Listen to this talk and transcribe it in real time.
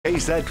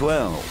News at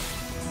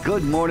 12.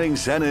 Good Morning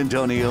San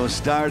Antonio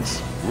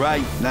starts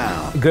right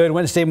now. Good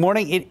Wednesday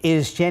morning. It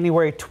is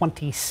January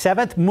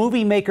 27th.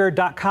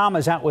 Moviemaker.com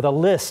is out with a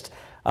list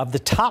of the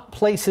top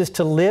places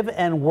to live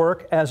and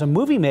work as a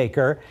movie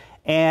maker.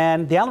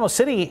 And the Alamo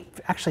City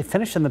actually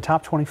finished in the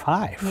top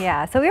 25.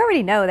 Yeah, so we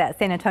already know that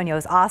San Antonio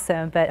is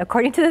awesome, but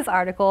according to this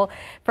article,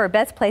 for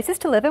best places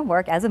to live and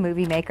work as a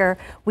movie maker,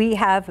 we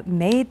have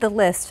made the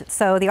list.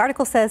 So the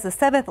article says the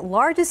 7th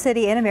largest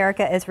city in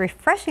America is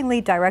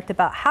refreshingly direct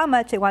about how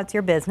much it wants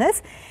your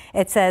business.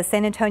 It says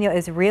San Antonio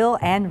is real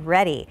and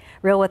ready.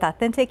 Real with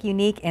authentic,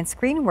 unique, and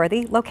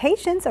screen-worthy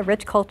locations, a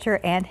rich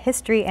culture and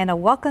history, and a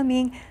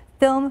welcoming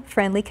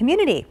film-friendly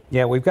community.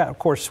 Yeah, of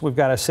course, we've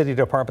got a city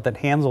department that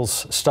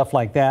handles stuff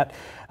like that.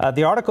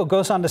 The article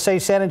goes on to say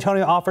San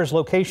Antonio offers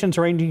locations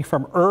ranging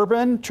from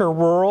urban to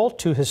rural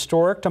to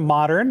historic to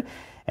modern.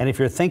 And if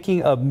you're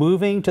thinking of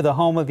moving to the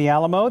home of the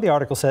Alamo, the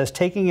article says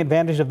taking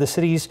advantage of the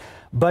city's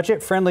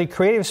budget-friendly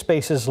creative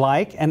spaces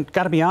and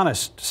got to be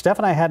honest, Steph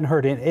and I hadn't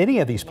heard in any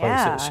of these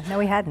places. Yeah, no,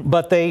 we hadn't.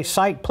 But they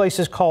cite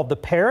places called the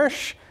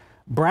Parish,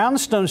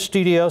 Brownstone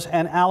Studios,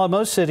 and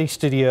Alamo City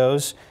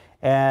Studios.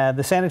 And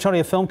the San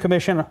Antonio Film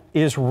Commission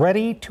is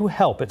ready to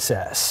help, it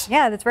says.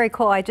 Yeah, that's very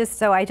cool. I just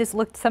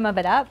looked some of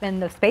it up,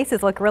 and the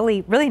spaces look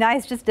really, really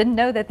nice. Just didn't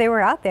know that they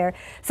were out there.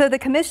 So the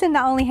commission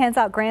not only hands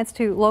out grants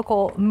to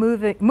local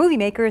movie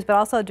makers, but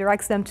also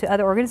directs them to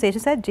other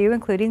organizations that do,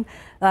 including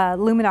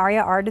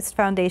Luminaria Artists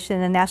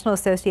Foundation and National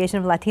Association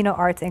of Latino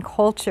Arts and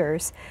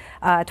Cultures.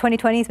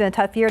 2020 has been a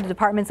tough year. The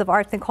Departments of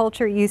Arts and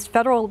Culture used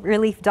federal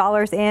relief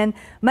dollars and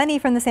money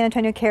from the San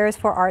Antonio Cares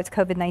for Arts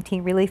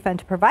COVID-19 Relief Fund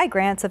to provide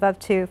grants of up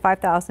to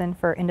 $5,000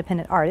 for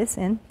independent artists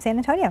in San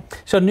Antonio.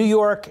 So New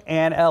York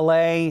and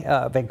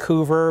LA,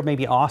 Vancouver,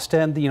 maybe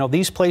Austin,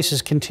 these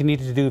places continue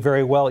to do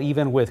very well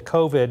even with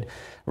COVID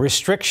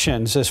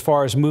restrictions as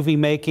far as movie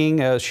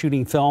making,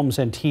 shooting films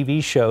and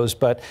TV shows.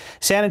 But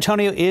San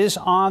Antonio is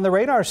on the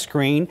radar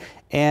screen,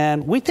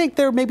 and we think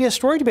there may be a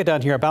story to be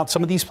done here about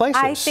some of these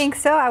places. I think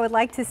so. I would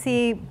like to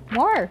see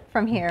more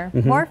from here,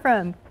 more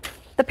from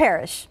the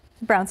Parish,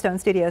 Brownstone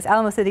Studios,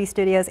 Alamo City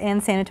Studios,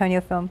 and San Antonio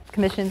Film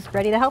Commission's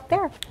ready to help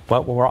there.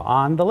 Well, we're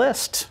on the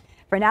list.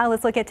 For now,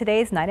 let's look at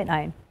today's 9 at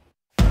 9.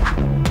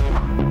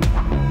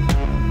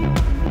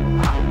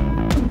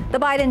 The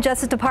Biden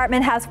Justice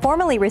Department has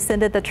formally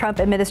rescinded the Trump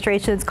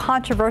administration's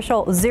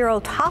controversial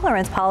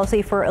zero-tolerance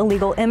policy for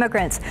illegal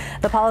immigrants.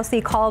 The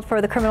policy called for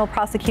the criminal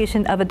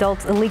prosecution of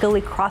adults illegally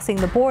crossing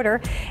the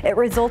border. It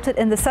resulted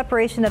in the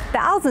separation of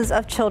thousands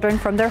of children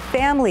from their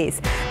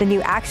families. The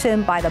new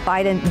action by the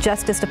Biden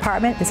Justice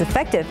Department is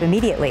effective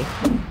immediately.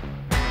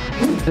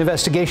 An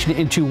investigation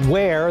into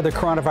where the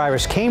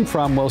coronavirus came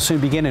from will soon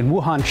begin in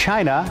Wuhan,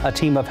 China. A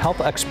team of health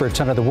experts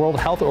under the World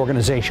Health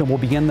Organization will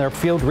begin their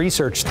field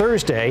research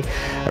Thursday.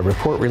 A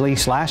report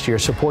released last year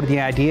supported the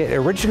idea it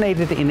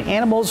originated in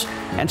animals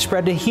and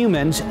spread to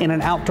humans in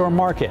an outdoor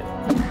market.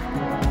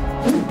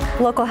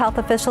 Local health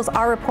officials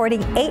are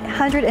reporting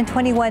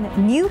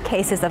 821 new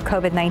cases of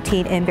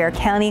COVID-19 in Bexar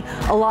County,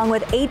 along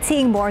with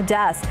 18 more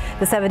deaths.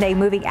 The 7-day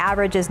moving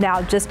average is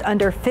now just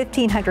under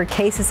 1,500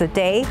 cases a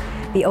day.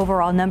 The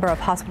overall number of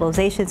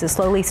hospitalizations is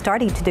slowly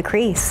starting to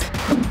decrease.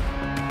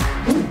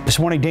 This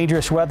morning,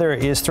 dangerous weather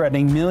is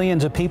threatening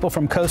millions of people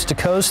from coast to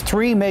coast.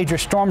 3 major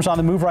storms on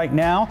the move right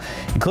now,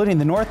 including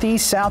the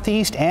Northeast,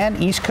 Southeast,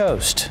 and East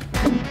Coast.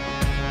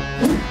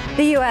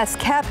 The U.S.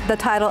 kept the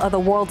title of the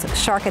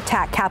world's shark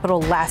attack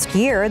capital last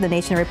year. The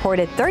nation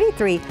reported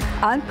 33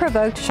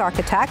 unprovoked shark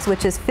attacks,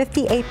 which is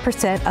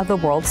 58% of the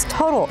world's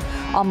total.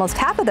 Almost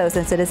half of those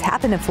incidents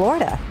happened in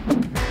Florida.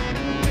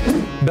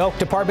 Belk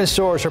department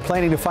stores are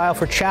planning to file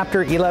for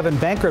Chapter 11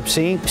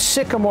 bankruptcy.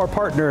 Sycamore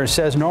Partners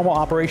says normal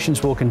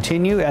operations will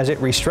continue as it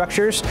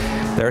restructures.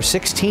 There are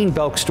 16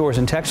 Belk stores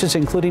in Texas,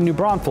 including New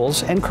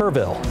Braunfels and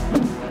Kerrville.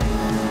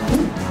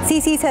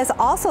 CC's has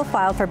also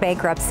filed for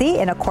bankruptcy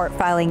in a court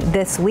filing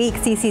this week.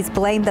 CC's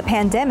blamed the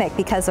pandemic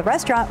because the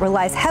restaurant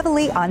relies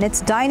heavily on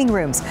its dining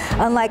rooms.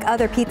 Unlike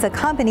other pizza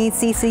companies,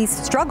 CC's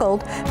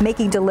struggled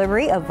making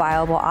delivery a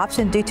viable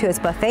option due to its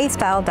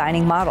buffet-style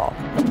dining model.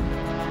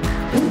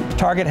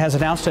 Target has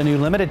announced a new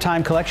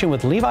limited-time collection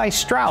with Levi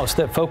Strauss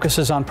that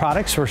focuses on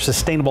products for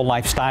sustainable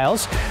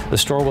lifestyles. The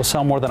store will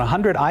sell more than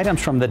 100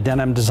 items from the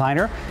denim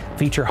designer,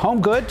 feature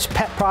home goods,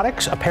 pet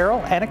products,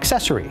 apparel, and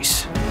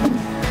accessories.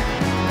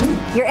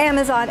 Your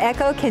Amazon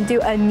Echo can do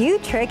a new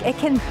trick. It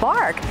can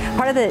bark.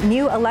 Part of the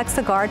new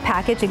Alexa Guard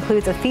package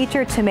includes a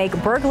feature to make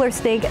burglars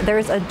think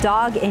there's a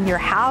dog in your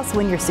house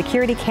when your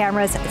security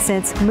cameras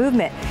sense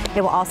movement.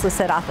 It will also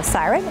set off a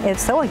siren if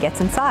someone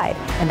gets inside.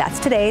 And that's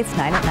today's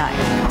 9 at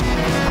 9.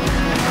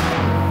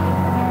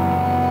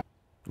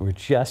 We're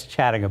just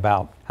chatting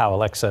about how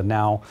Alexa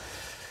now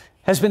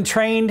has been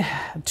trained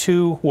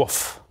to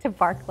woof. To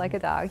bark like a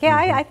dog. Yeah,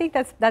 I think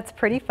that's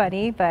pretty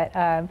funny. But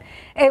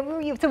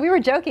so we were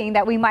joking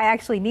that we might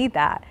actually need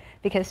that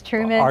because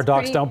Truman's our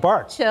dogs don't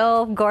bark.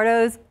 Chill.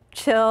 Gordo's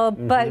chill,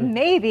 but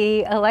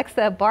maybe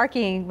Alexa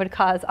barking would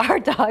cause our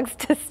dogs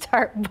to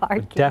start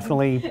barking.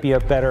 Definitely be a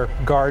better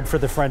guard for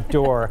the front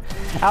door.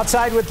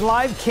 Outside with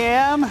live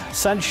cam,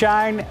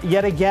 sunshine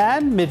yet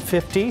again,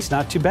 mid-50s.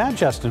 Not too bad,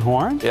 Justin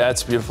Horn. Yeah,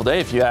 it's a beautiful day.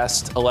 If you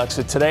asked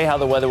Alexa today how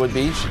the weather would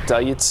be, she'd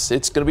tell you it's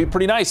going to be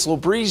pretty nice. A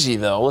little breezy,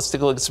 though. Let's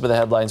take a look at some of the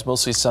headlines.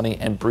 Mostly sunny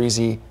and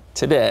breezy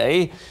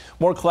today.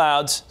 More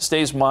clouds,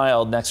 stays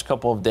mild next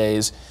couple of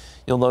days.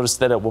 You'll notice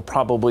that it will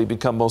probably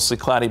become mostly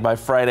cloudy by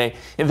Friday.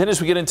 And then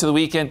as we get into the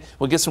weekend,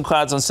 we'll get some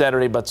clouds on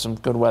Saturday, but some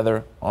good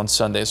weather on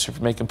Sunday. So if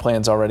you're making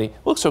plans already,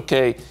 looks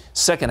okay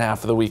second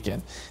half of the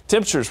weekend.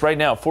 Temperatures right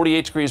now,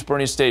 48 degrees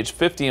Bernie Stage,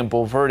 50 in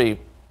Bulverde,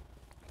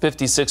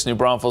 56 New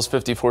Braunfels,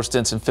 54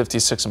 Stinson,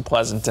 56 in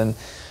Pleasanton.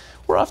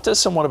 We're off to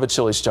somewhat of a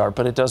chilly start,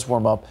 but it does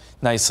warm up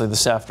nicely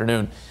this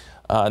afternoon.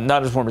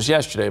 Not as warm as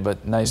yesterday,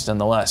 but nice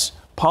nonetheless.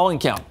 Pollen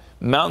count.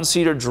 Mountain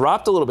cedar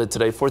dropped a little bit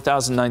today,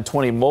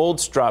 4,920.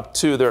 Molds dropped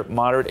too. They're at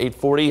moderate,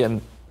 840.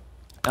 And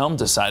elm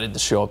decided to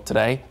show up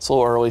today. It's a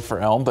little early for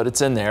elm, but it's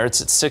in there. It's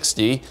at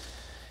 60.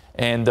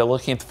 And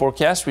looking at the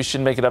forecast, we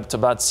should make it up to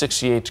about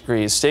 68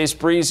 degrees. Stays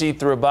breezy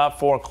through about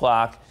 4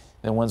 o'clock.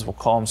 Then winds will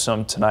calm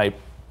some tonight.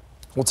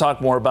 We'll talk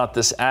more about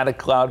this added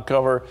cloud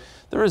cover.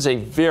 There is a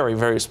very,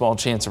 very small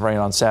chance of rain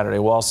on Saturday.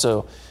 We'll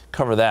also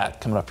cover that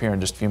coming up here in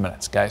just a few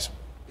minutes, guys.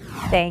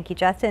 Thank you,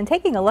 Justin.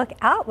 Taking a look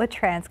out with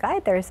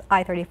TransGuide, there's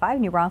I-35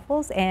 New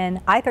Braunfels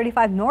and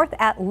I-35 North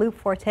at Loop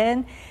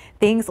 410.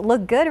 Things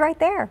look good right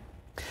there.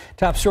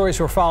 Top stories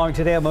we're following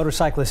today. A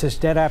motorcyclist is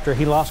dead after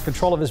he lost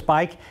control of his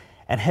bike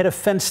and hit a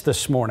fence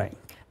this morning.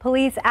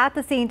 Police at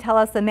the scene tell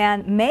us the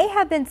man may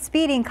have been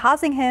speeding,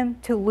 causing him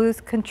to lose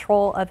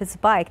control of his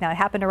bike. Now, it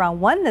happened around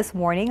 1 this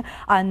morning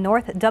on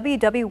North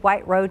WW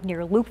White Road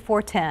near Loop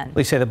 410.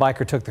 Police say the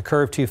biker took the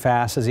curve too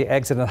fast as he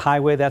exited the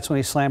highway. That's when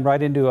he slammed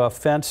right into a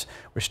fence.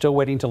 We're still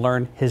waiting to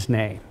learn his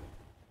name.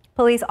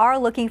 Police are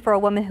looking for a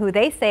woman who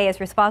they say is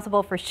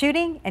responsible for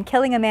shooting and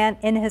killing a man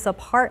in his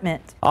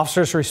apartment.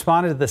 Officers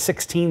responded to the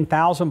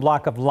 16,000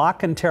 block of La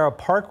Cantera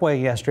Parkway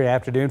yesterday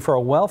afternoon for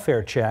a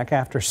welfare check.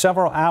 After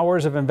several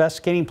hours of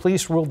investigating,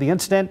 police ruled the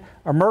incident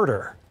a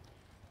murder.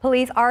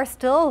 Police are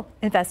still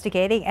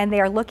investigating and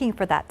they are looking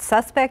for that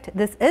suspect.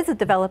 This is a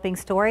developing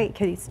story.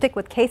 Can you stick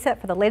with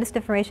KSAT for the latest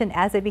information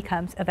as it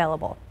becomes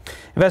available?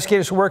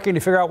 Investigators are working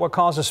to figure out what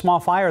caused a small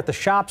fire at the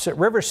shops at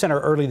River Center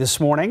early this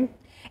morning.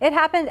 It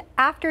happened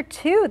after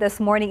 2 this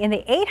morning in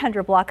the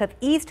 800 block of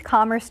East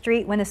Commerce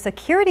Street when a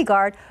security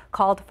guard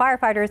called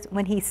firefighters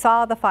when he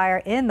saw the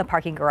fire in the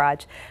parking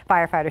garage.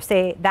 Firefighters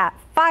say that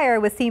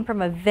fire was seen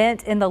from a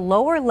vent in the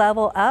lower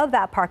level of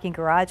that parking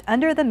garage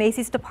under the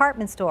Macy's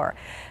department store.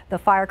 The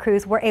fire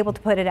crews were able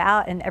to put it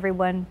out and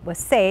everyone was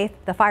safe.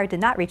 The fire did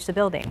not reach the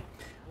building.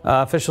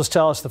 Officials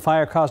tell us the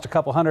fire caused a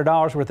couple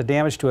 $100 worth of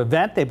damage to a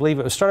vent. They believe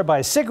it was started by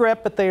a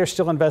cigarette, but they are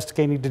still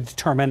investigating to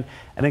determine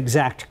an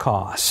exact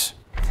cause.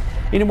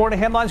 In the morning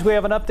headlines, we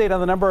have an update on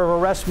the number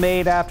of arrests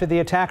made after the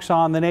attacks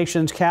on the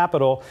nation's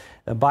capital.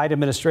 The Biden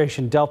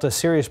administration dealt a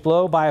serious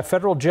blow by a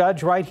federal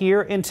judge right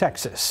here in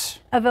Texas.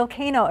 A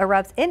volcano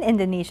erupts in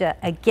Indonesia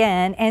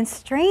again, and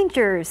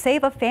strangers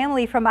save a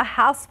family from a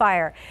house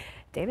fire.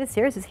 David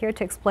Sears is here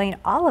to explain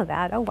all of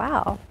that. Oh,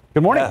 wow.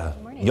 Good morning.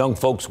 Good morning. Young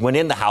folks went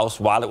in the house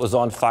while it was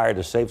on fire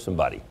to save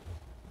somebody.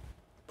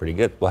 Pretty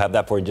good. We'll have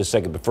that for you in just a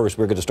second. But first,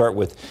 we're going to start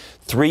with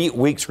 3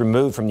 weeks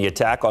removed from the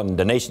attack on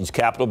the nation's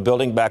Capitol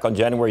building back on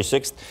January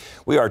 6th.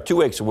 We are 2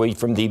 weeks away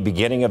from the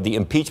beginning of the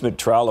impeachment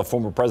trial of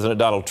former President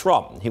Donald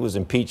Trump. He was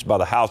impeached by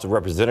the House of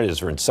Representatives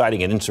for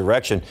inciting an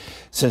insurrection.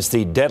 Since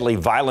the deadly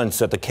violence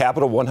at the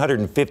Capitol,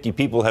 150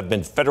 people have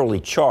been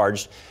federally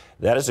charged.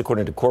 That is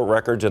according to court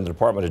records and the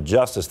Department of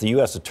Justice. The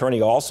U.S.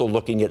 attorney also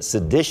looking at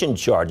sedition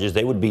charges.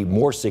 They would be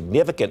more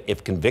significant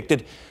if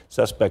convicted.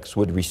 Suspects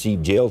would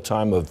receive jail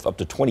time of up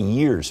to 20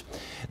 years.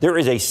 There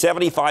is a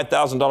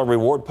 $75,000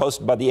 reward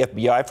posted by the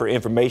FBI for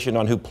information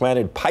on who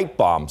planted pipe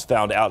bombs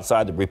found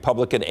outside the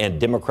Republican and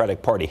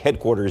Democratic Party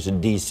headquarters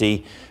in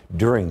D.C.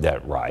 during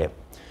that riot.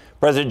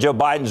 President Joe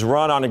Biden's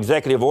run on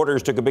executive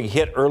orders took a big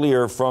hit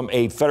earlier from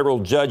a federal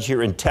judge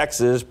here in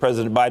Texas.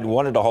 President Biden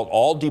wanted to halt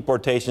all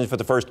deportations for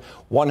the first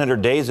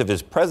 100 days of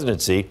his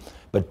presidency.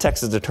 But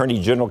Texas Attorney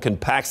General Ken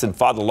Paxton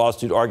filed a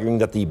lawsuit arguing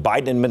that the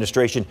Biden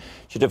administration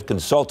should have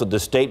consulted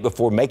the state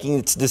before making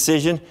its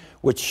decision,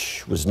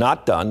 which was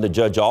not done. The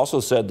judge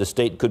also said the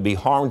state could be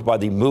harmed by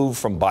the move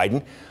from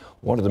Biden.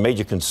 One of the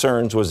major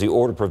concerns was the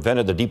order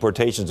prevented the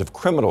deportations of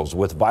criminals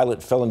with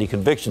violent felony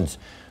convictions.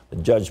 The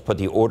judge put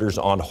the orders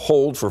on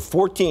hold for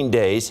 14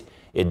 days.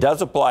 It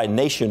does apply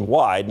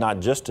nationwide,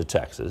 not just to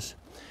Texas.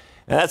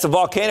 And that's a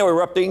volcano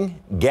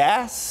erupting,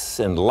 gas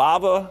and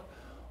lava.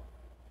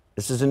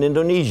 This is in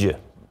Indonesia.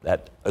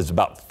 That is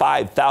about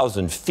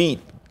 5,000 feet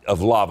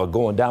of lava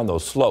going down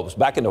those slopes.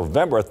 Back in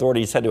November,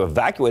 authorities had to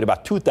evacuate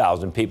about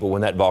 2,000 people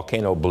when that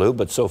volcano blew.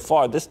 But so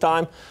far this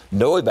time,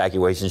 no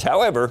evacuations.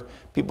 However,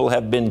 people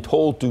have been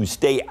told to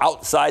stay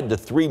outside the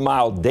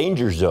 3-mile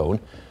danger zone.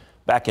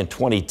 Back in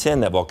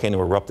 2010, that volcano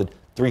erupted.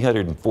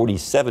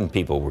 347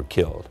 people were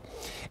killed.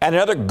 And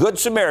another Good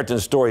Samaritan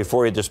story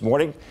for you this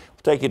morning.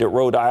 We'll take you to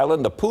Rhode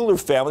Island. The Pooler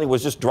family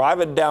was just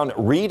driving down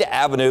Reed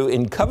Avenue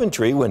in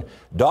Coventry when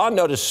Dawn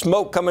noticed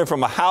smoke coming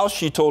from a house.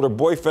 She told her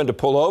boyfriend to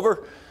pull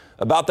over.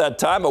 About that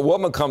time, a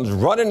woman comes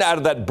running out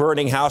of that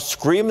burning house,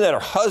 screaming that her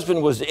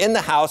husband was in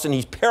the house and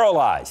he's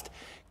paralyzed.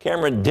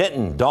 Cameron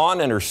Denton,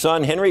 Dawn, and her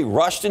son Henry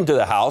rushed into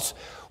the house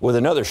with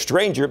another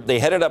stranger. They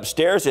headed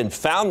upstairs and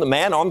found the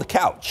man on the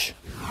couch.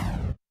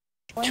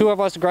 2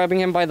 of us grabbing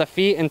him by the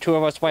feet and 2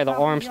 of us by the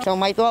arms. So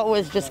my thought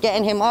was just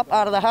getting him up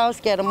out of the house,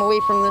 get him away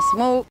from the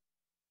smoke.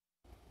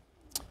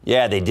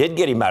 Yeah, they did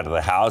get him out of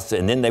the house,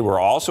 and then they were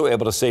also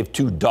able to save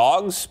 2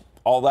 dogs.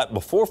 All that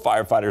before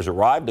firefighters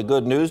arrived. The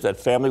good news, that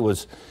family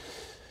was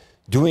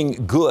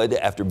doing good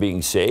after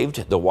being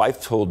saved. The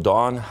wife told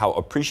Dawn how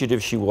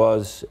appreciative she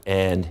was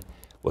and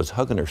was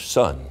hugging her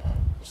son.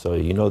 So,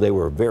 you know, they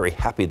were very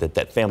happy that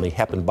that family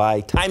happened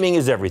by. Timing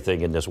is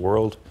everything in this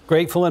world.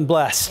 Grateful and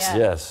blessed.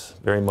 Yes,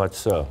 very much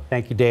so.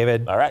 Thank you,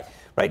 David. All right.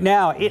 Right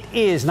now, it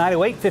is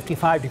 9:08,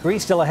 55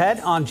 degrees, still ahead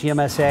on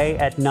GMSA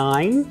at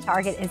 9.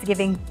 Target is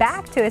giving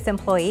back to its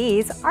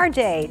employees.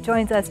 RJ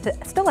joins us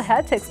still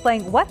ahead to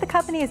explain what the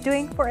company is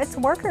doing for its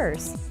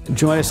workers.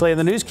 Join us later in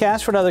the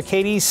newscast for another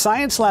Katie's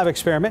Science Lab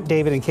experiment.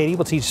 David and Katie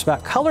will teach us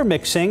about color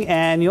mixing,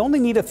 and you only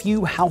need a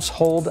few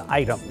household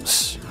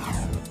items.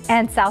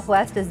 And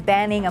Southwest is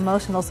banning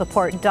emotional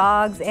support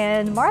dogs,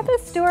 and Martha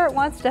Stewart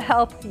wants to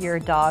help your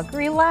dog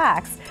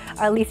relax.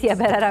 Alicia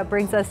Beretta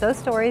brings us those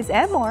stories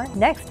and more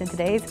next in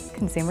today's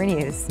Consumer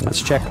News.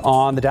 Let's check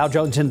on the Dow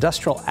Jones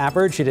Industrial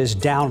Average. It is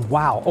down,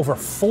 wow, over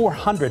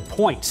 400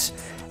 points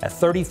at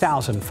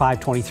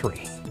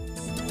 30,523.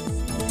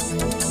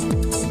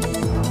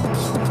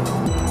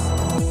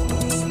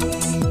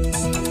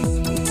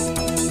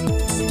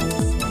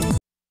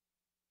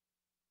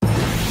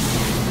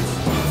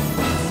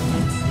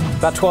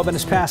 About 12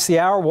 minutes past the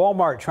hour,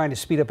 Walmart trying to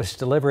speed up its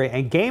delivery,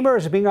 and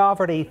gamers are being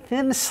offered a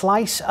thin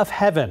slice of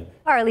heaven.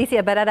 Our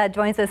Alicia Beretta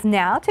joins us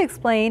now to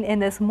explain in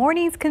this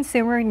morning's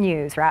Consumer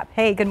News wrap.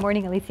 Hey, good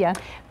morning, Alicia.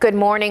 Good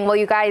morning. Well,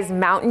 you guys,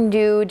 Mountain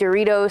Dew,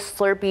 Doritos,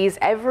 Slurpees,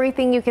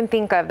 everything you can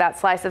think of, that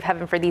slice of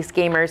heaven for these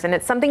gamers. And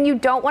it's something you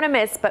don't want to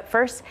miss. But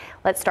first,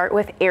 let's start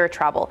with air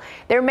travel.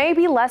 There may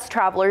be less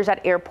travelers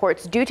at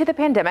airports due to the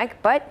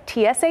pandemic, but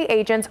TSA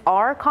agents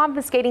are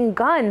confiscating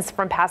guns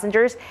from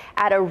passengers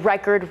at a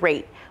record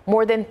rate.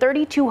 More than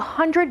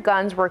 3,200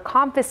 guns were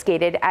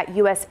confiscated at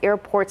U.S.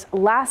 airports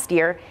last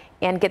year.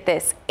 And get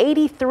this,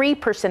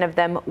 83% of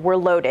them were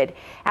loaded.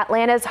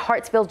 Atlanta's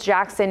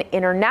Hartsfield-Jackson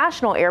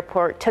International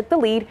Airport took the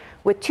lead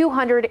with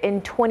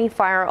 220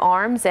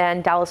 firearms,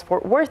 and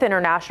Dallas-Fort Worth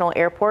International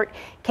Airport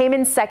came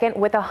in second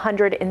with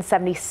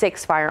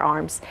 176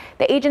 firearms.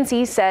 The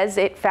agency says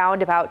it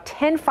found about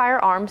 10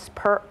 firearms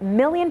per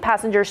million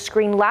passengers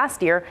screened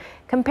last year,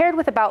 compared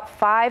with about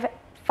five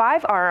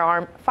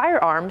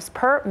firearms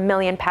per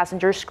million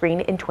passengers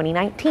screened in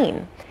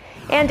 2019.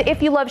 And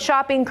if you love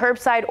shopping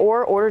curbside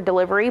or order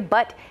delivery,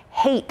 but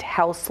hate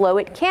how slow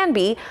it can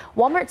be,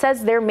 Walmart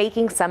says they're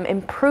making some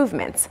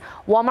improvements.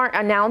 Walmart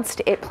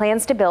announced it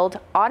plans to build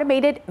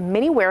automated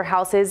mini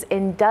warehouses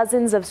in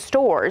dozens of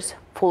stores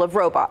full of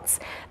robots.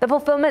 The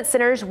fulfillment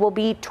centers will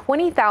be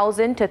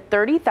 20,000 to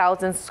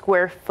 30,000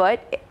 square foot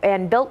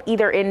and built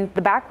either in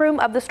the back room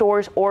of the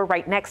stores or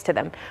right next to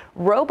them.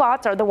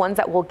 Robots are the ones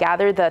that will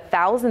gather the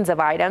thousands of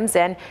items,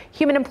 and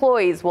human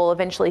employees will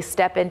eventually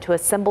step in to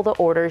assemble the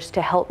orders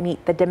to help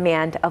meet the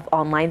demand of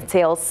online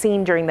sales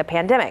seen during the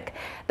pandemic.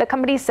 The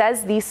company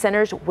says these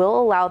centers will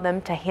allow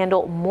them to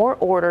handle more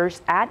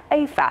orders at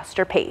a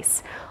faster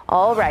pace.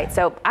 All right,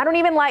 so I don't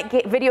even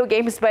like video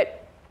games, but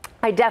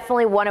I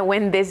definitely want to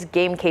win this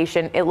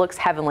gamecation. It looks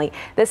heavenly.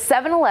 The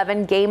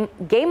 7-Eleven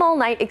Game All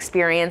Night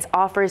experience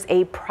offers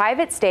a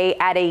private stay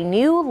at a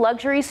new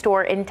luxury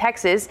store in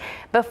Texas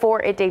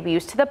before it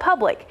debuts to the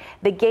public.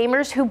 The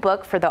gamers who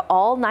book for the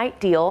all-night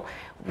deal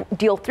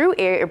through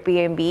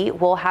Airbnb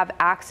will have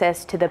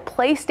access to the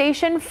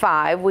PlayStation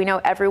 5. We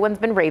know everyone's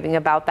been raving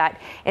about that.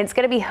 And it's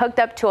going to be hooked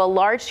up to a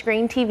large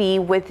screen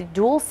TV with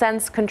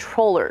DualSense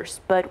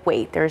controllers. But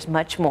wait, there's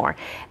much more.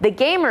 The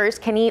gamers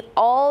can eat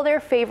all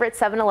their favorite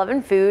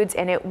 7-Eleven foods,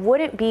 and it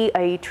wouldn't be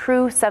a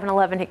true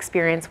 7-Eleven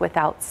experience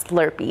without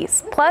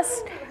Slurpees.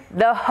 Plus,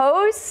 the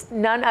host,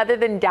 none other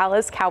than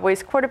Dallas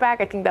Cowboys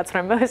quarterback, I think that's what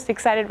I'm most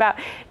excited about,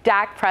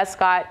 Dak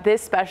Prescott.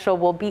 This special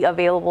will be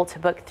available to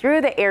book through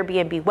the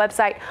Airbnb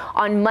website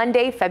on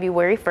Monday,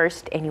 February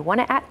 1st, and you want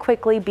to act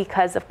quickly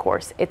because, of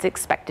course, it's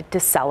expected to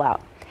sell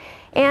out.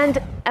 And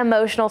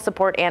emotional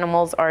support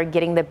animals are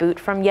getting the boot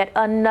from yet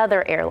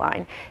another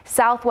airline.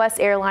 Southwest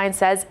Airlines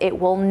says it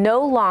will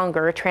no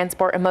longer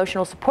transport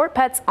emotional support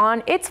pets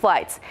on its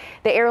flights.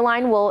 The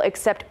airline will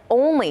accept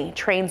only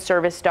trained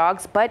service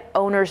dogs, but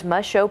owners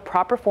must show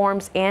proper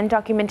forms and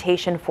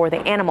documentation for the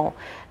animal.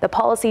 The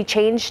policy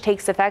change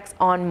takes effect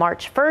on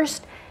March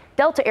 1st.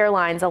 Delta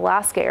Airlines,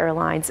 Alaska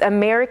Airlines,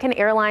 American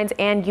Airlines,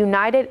 and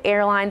United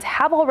Airlines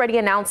have already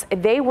announced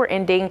they were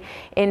ending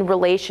in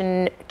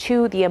relation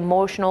to the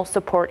emotional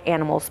support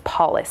animals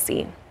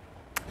policy.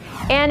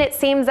 And it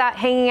seems that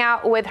hanging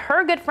out with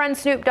her good friend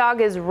Snoop Dogg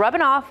is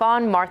rubbing off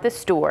on Martha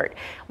Stewart.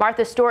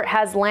 Martha Stewart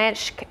has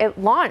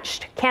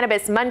launched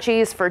Cannabis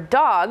Munchies for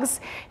dogs.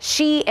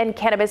 She and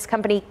cannabis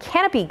company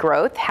Canopy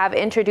Growth have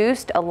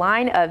introduced a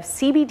line of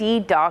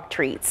CBD dog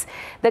treats.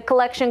 The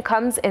collection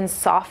comes in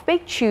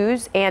soft-baked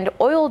chews and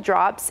oil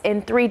drops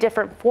in 3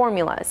 different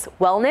formulas: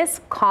 wellness,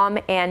 calm,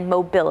 and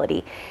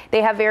mobility.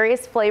 They have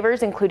various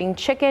flavors, including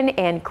chicken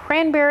and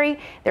cranberry.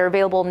 They're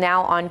available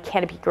now on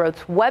Canopy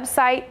Growth's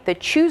website. The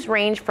chews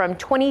range from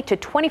 $20 to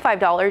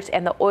 $25,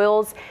 and the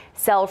oils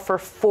sell for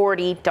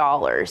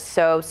 $40.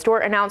 So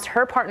Stewart announced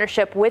her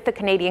partnership with the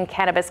Canadian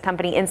cannabis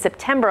company in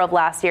September of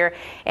last year,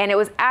 and it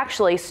was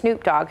actually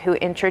Snoop Dogg who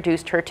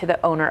introduced her to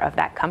the owner of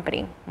that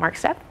company. Mark,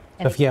 Steph?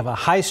 If you have a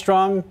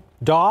high-strung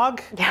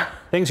dog,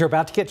 things are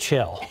about to get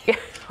chill. Yeah.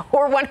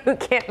 Or one who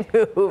can't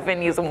move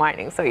and he's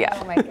whining. So yeah,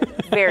 oh my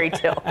goodness. Very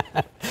chill.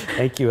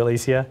 Thank you,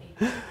 Alicia.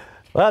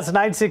 Well, it's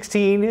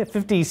 9:16,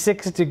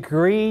 56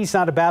 degrees.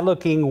 Not a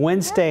bad-looking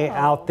Wednesday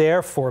out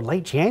there for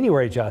late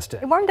January,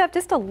 Justin. It warmed up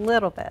just a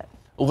little bit.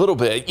 A little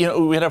bit. You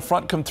know, we had a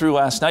front come through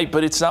last night,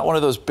 but it's not one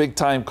of those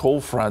big-time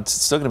cold fronts.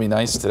 It's still going to be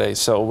nice today,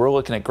 so we're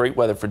looking at great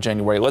weather for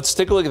January. Let's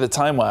take a look at the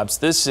time lapse.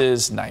 This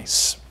is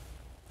nice.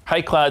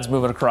 High clouds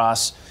moving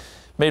across.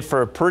 Made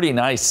for a pretty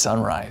nice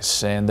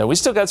sunrise, and we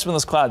still got some of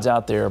those clouds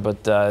out there,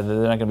 but they're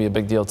not going to be a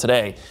big deal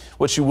today.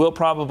 What you will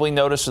probably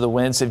notice are the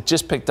winds. They've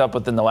just picked up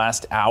within the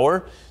last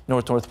hour.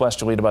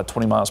 North-northwesterly at about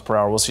 20 miles per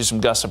hour. We'll see some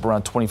gusts up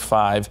around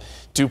 25.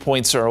 Dew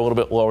points are a little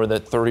bit lower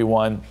at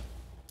 31.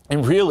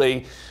 And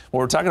really, when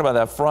we're talking about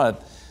that front,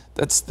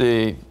 that's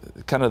the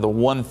kind of the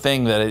one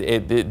thing that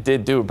it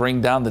did do,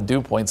 bring down the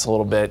dew points a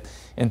little bit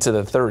into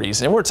the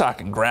 30s. And we're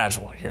talking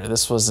gradual here.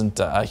 This wasn't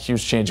a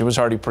huge change. It was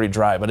already pretty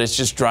dry, but it's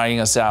just drying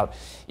us out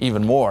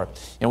even more.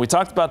 And we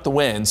talked about the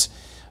winds.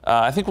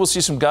 I think we'll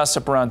see some gusts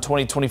up around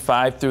 20,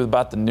 25 through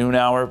about the noon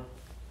hour.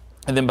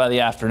 And then by the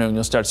afternoon,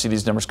 you'll start to see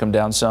these numbers come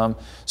down some.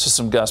 So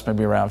some gusts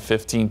maybe around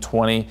 15,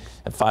 20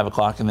 at 5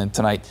 o'clock. And then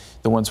tonight,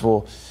 the winds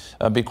will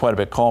be quite a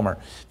bit calmer.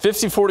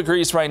 54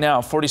 degrees right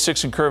now,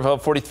 46 in Curve Hill,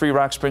 43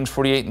 Rock Springs,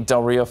 48 in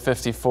Del Rio,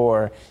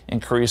 54 in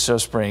Carrizo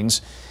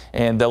Springs.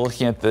 And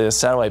looking at the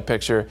satellite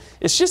picture,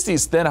 it's just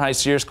these thin high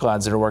cirrus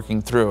clouds that are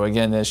working through.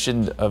 Again, this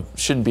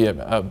shouldn't be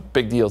a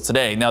big deal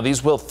today. Now,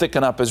 these will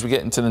thicken up as we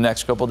get into the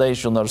next couple of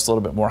days. You'll notice a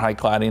little bit more high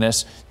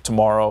cloudiness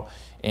tomorrow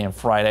and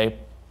Friday.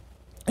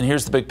 And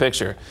here's the big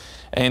picture.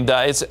 And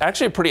it's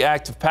actually a pretty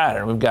active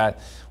pattern. We've got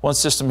one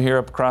system here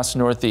up across the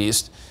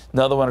northeast,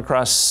 another one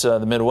across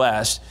the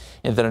Midwest,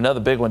 and then another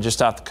big one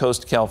just off the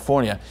coast of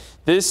California.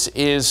 This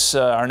is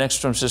our next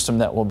storm system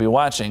that we'll be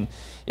watching.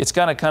 It's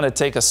going to kind of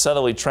take a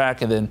southerly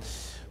track and then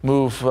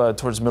move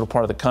towards the middle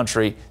part of the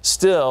country.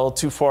 Still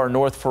too far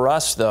north for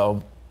us,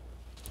 though,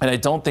 and I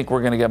don't think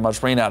we're going to get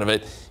much rain out of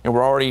it. And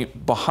we're already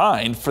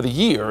behind for the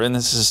year, and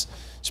this is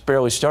just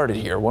barely started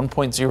here.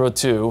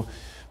 1.02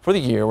 for the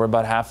year. We're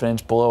about half an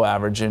inch below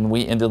average, and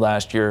we ended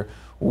last year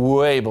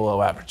way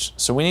below average.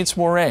 So we need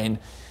some more rain.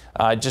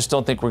 I just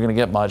don't think we're going to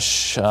get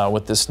much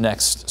with this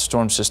next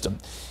storm system.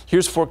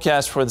 Here's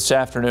forecast for this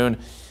afternoon.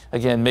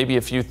 Again, maybe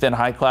a few thin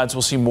high clouds.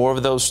 We'll see more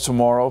of those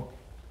tomorrow.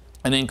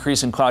 An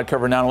increase in cloud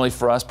cover not only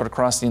for us, but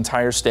across the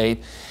entire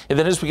state. And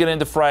then as we get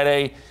into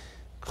Friday,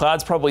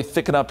 clouds probably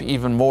thicken up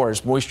even more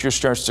as moisture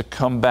starts to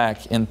come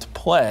back into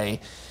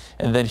play.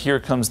 And then here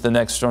comes the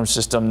next storm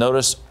system.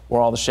 Notice where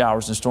all the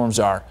showers and storms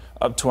are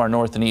up to our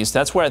north and east.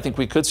 That's where I think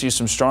we could see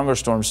some stronger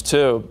storms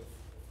too.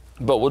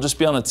 But we'll just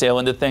be on the tail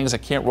end of things. I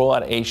can't roll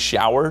out a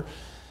shower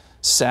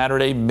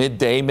Saturday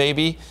midday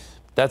maybe.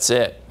 That's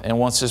it. And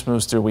once this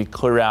moves through, we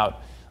clear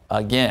out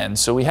again.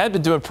 So we had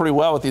been doing pretty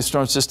well with these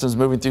storm systems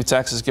moving through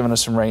Texas, giving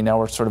us some rain. Now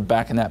we're sort of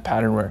back in that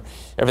pattern where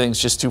everything's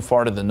just too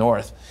far to the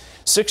north.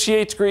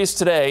 68 degrees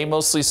today,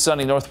 mostly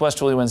sunny,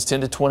 northwesterly winds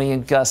 10 to 20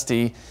 and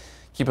gusty.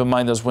 Keep in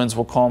mind those winds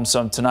will calm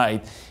some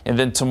tonight. And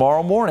then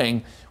tomorrow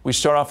morning, we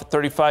start off at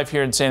 35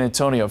 here in San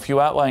Antonio. A few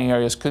outlying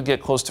areas could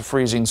get close to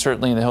freezing.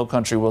 Certainly in the hill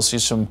country, we'll see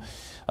some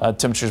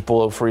temperatures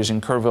below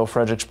freezing. Kerrville,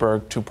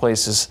 Fredericksburg, 2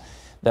 places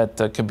that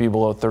could be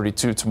below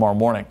 32 tomorrow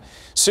morning.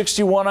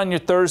 61 on your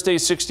Thursday,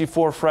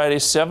 64 Friday,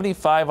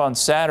 75 on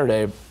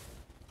Saturday.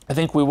 I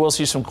think we will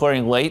see some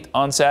clearing late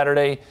on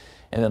Saturday,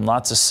 and then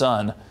lots of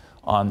sun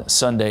on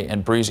Sunday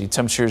and breezy.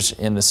 Temperatures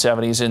in the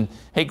 70s. And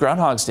hey,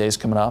 Groundhog's Day is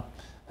coming up.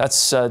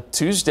 That's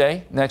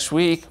Tuesday next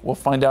week. We'll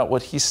find out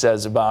what he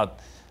says about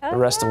the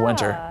rest of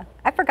winter.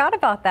 I forgot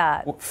about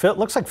that. Well, Phil,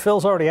 looks like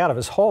Phil's already out of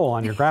his hole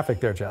on your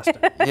graphic there, Justin.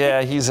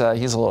 Yeah, he's a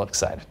little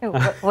excited.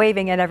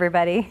 Waving at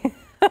everybody.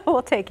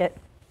 We'll take it.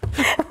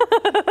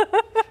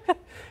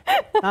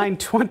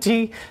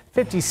 9:20,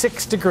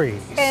 56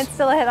 degrees. And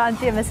still ahead on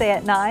GMSA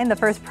at 9, the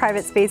first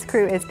private space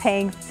crew is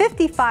paying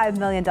 $55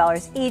 million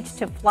each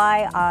to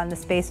fly on the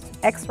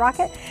SpaceX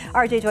rocket.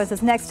 RJ joins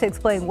us next to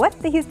explain what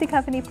the Houston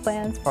company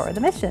plans for the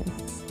mission.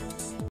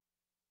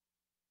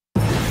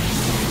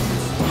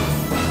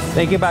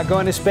 Thinking about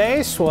going to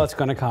space? Well, it's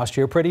going to cost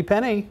you a pretty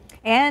penny.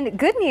 And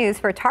good news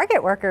for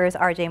Target workers.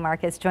 RJ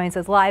Marcus joins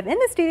us live in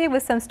the studio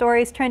with some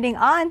stories trending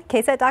on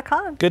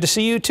KSAT.com. Good to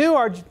see you too,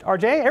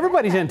 RJ.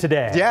 Everybody's in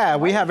today. Yeah,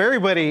 we have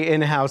everybody in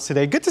house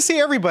today. Good to see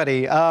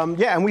everybody.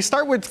 Yeah, and we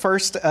start with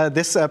first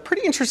this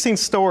pretty interesting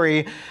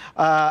story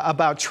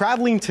about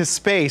traveling to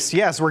space.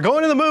 Yes, we're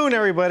going to the moon,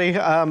 everybody.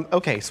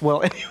 Okay, so,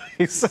 well,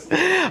 anyways,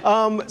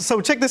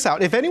 so check this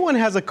out. If anyone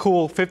has a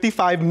cool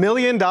 $55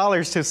 million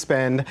to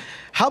spend,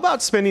 how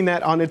about spending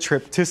that on a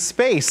trip to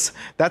space?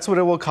 That's what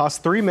it will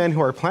cost 3 men who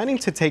are planning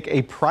to take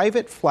a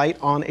private flight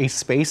on a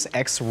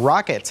SpaceX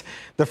rocket.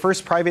 The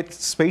first private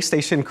space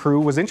station crew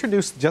was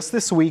introduced just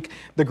this week.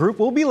 The group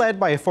will be led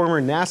by a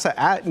former NASA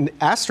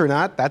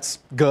astronaut. That's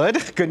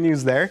good. Good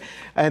news there.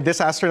 And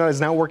this astronaut is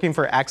now working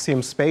for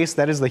Axiom Space.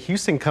 That is the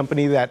Houston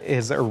company that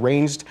is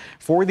arranged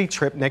for the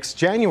trip next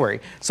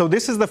January. So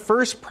this is the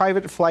first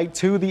private flight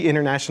to the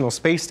International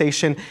Space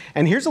Station.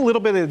 And here's a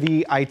little bit of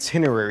the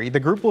itinerary. The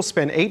group will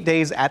spend 8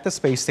 days at the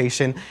space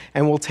station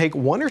and will take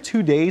 1 or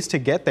 2 days to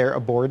get there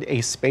aboard a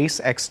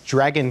SpaceX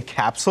Dragon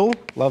capsule.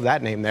 Love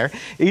that name there.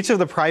 Each of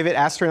the private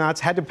astronauts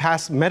had to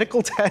pass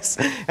medical tests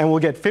and will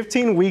get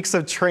 15 weeks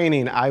of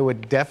training. I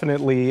would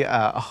definitely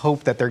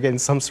hope that they're getting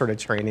some sort of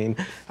training.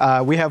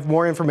 We have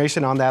more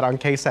information on that on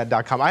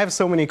KSAT.com. I have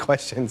so many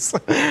questions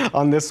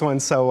on this one,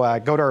 so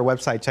go to our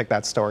website, check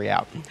that story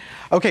out.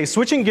 Okay,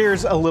 switching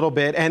gears a little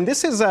bit, and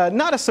this is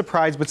not a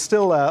surprise, but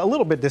still a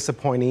little bit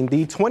disappointing.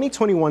 The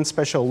 2021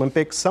 Special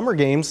Olympics Summer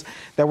Games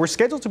that were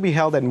scheduled to be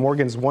held at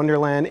Morgan's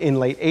Wonderland in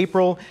late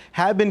April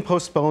have been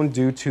postponed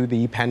due to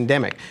the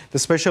pandemic. The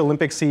Special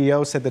Olympics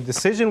CEO said the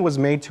decision was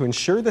made to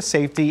ensure the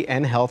safety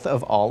and health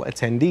of all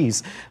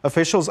attendees.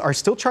 Officials are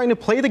still trying to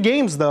play the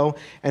games, though,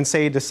 and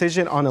say a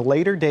decision on a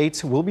later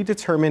date will be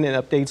determined and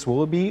updates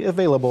will be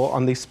available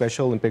on the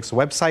Special Olympics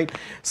website.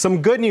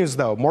 Some good news,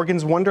 though.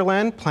 Morgan's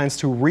Wonderland plans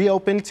to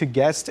reopen to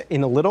guests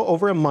in a little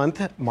over a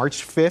month.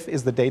 March 5th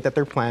is the date that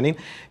they're planning.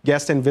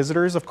 Guests and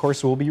visitors, of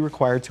course, will be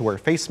required to wear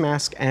face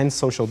masks and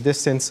social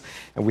distance.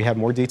 And we have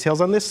more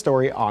details on this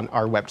story on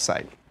our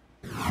website.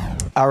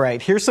 All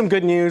right, here's some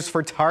good news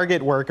for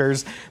Target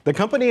workers. The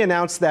company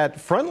announced that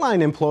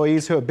frontline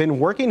employees who have been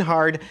working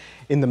hard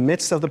in the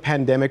midst of the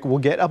pandemic will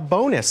get a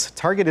bonus.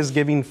 Target is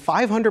giving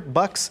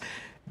 $500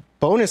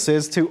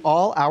 bonuses to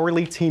all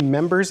hourly team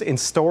members in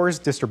stores,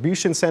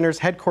 distribution centers,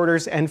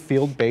 headquarters, and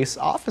field-based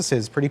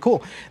offices. Pretty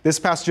cool. This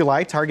past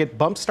July, Target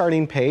bumped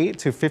starting pay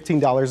to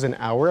 $15 an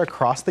hour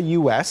across the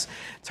U.S.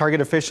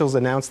 Target officials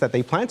announced that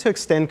they plan to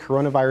extend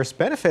coronavirus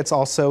benefits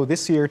also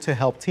this year to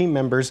help team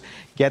members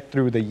get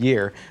through the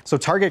year. So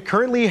Target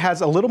currently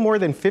has a little more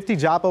than 50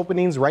 job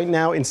openings right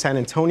now in San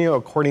Antonio,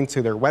 according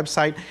to their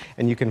website,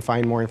 and you can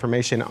find more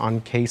information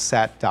on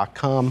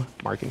KSAT.com.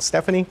 Mark and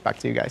Stephanie, back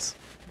to you guys.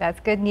 That's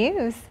good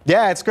news.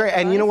 Yeah, it's great.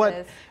 And you know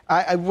what?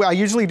 I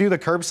usually do the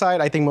curbside.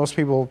 I think most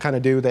people kind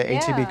of do the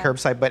ATB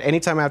curbside. But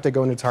anytime I have to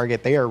go into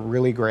Target, they are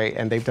really great.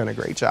 And they've done a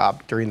great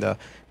job during the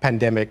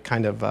pandemic,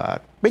 kind of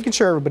making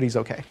sure everybody's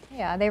okay.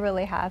 Yeah, they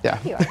really have. Yeah.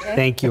 Thank you, RJ.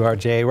 Thank you,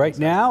 RJ. Right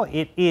now,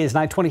 it is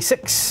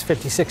 9:26,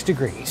 56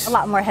 degrees. A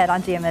lot more ahead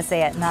on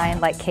GMSA at 9,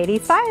 like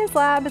Katie's Science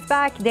Lab is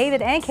back.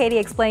 David and Katie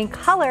explain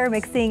color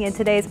mixing in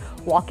today's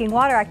walking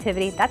water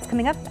activity. That's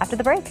coming up after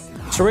the break.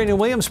 Serena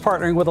Williams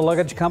partnering with a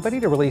luggage company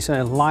to release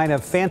a line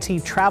of fancy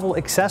travel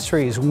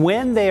accessories.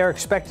 When they are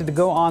expected to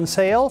go on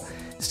sale,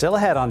 still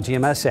ahead on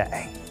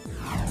GMSA.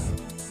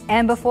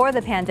 And before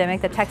the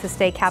pandemic, the Texas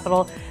State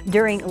Capitol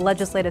during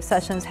legislative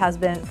sessions has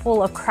been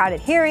full of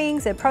crowded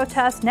hearings and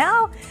protests.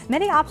 Now,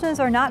 many options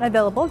are not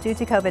available due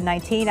to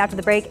COVID-19. After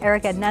the break,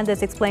 Eric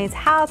Hernandez explains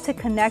how to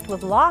connect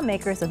with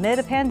lawmakers amid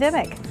a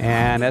pandemic.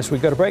 And as we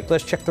go to break,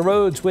 let's check the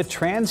roads with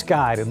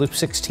TransGuide at Loop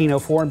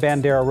 1604 and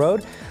Bandera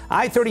Road.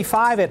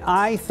 I-35 at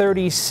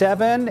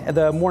I-37.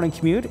 The morning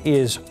commute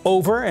is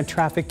over and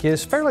traffic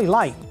is fairly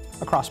light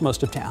across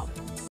most of town.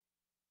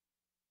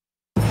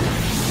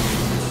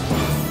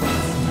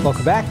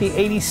 Welcome back. The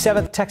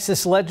 87th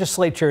Texas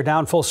legislature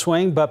now in full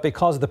swing, but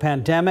because of the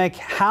pandemic,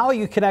 how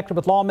you connect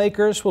with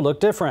lawmakers will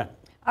look different.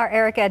 Our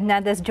Eric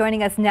Hernandez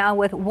joining us now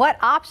with what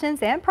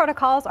options and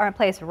protocols are in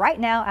place right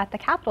now at the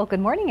Capitol.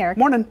 Good morning, Eric.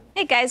 Morning.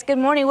 Hey guys, good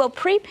morning. Well,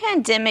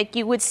 pre-pandemic,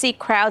 you would see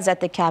crowds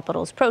at the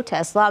Capitol's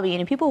protests, lobbying,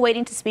 and people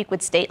waiting to speak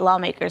with state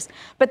lawmakers.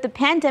 But the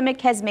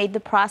pandemic has made the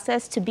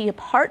process to be a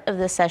part of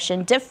the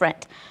session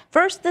different.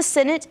 First, the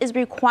Senate is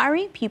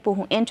requiring people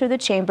who enter the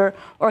chamber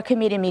or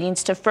committee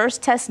meetings to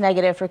first test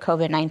negative for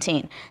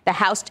COVID-19. The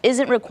House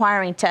isn't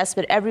requiring tests,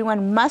 but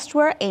everyone must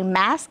wear a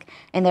mask,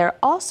 and they're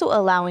also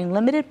allowing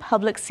limited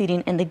public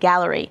seating in the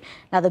gallery.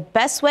 Now, the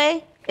best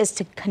way is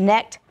to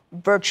connect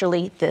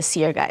virtually this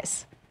year,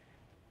 guys.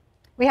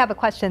 We have a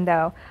question,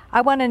 though. I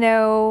want to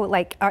know,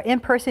 like, are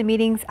in-person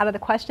meetings out of the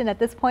question at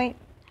this point?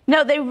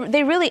 No,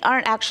 they really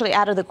aren't actually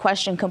out of the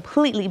question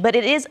completely, but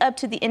it is up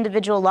to the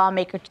individual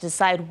lawmaker to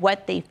decide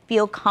what they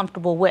feel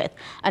comfortable with.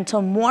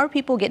 Until more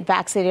people get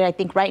vaccinated, I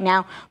think right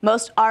now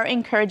most are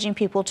encouraging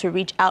people to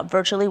reach out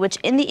virtually, which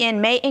in the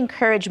end may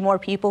encourage more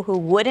people who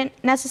wouldn't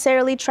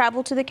necessarily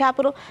travel to the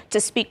Capitol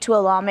to speak to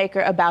a lawmaker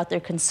about their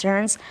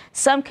concerns.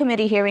 Some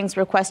committee hearings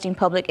requesting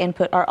public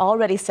input are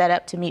already set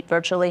up to meet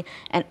virtually,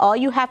 and all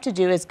you have to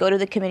do is go to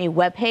the committee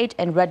webpage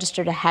and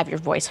register to have your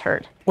voice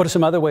heard. What are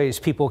some other ways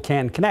people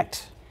can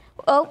connect?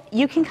 Well,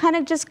 you can kind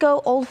of just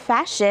go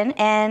old-fashioned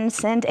and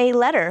send a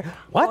letter.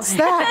 What's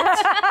that?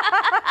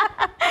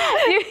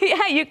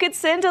 Yeah, you could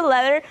send a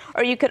letter,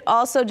 or you could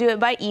also do it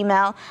by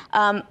email.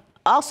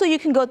 Also, you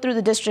can go through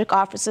the district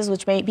offices,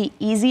 which may be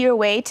easier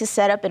way to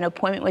set up an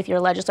appointment with your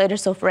legislator.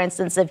 So, for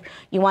instance, if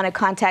you want to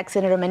contact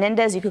Senator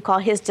Menendez, you could call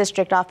his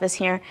district office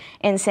here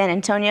in San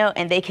Antonio,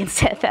 and they can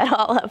set that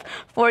all up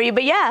for you.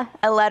 But yeah,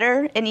 a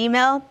letter, an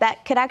email,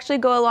 that could actually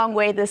go a long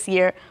way this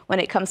year when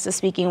it comes to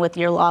speaking with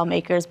your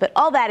lawmakers. But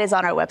all that is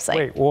on our website.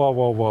 Wait,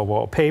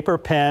 whoa. Paper,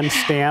 pen,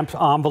 stamp,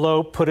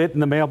 envelope, put it in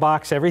the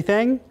mailbox,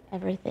 everything?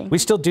 Everything. We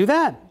still do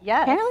that?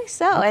 Yeah. Apparently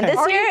so. Okay. And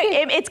this year,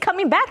 it's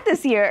coming back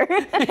this year.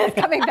 It's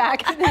coming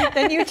back.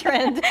 The new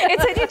trend.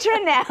 It's a new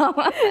trend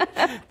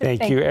now.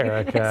 Thank you,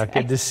 Erica.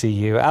 Good to see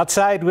you.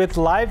 Outside with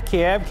live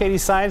cam,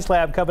 Katie's Science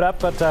Lab coming up,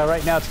 but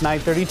right now it's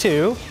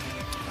 9:32.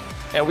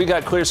 And we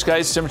got clear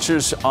skies,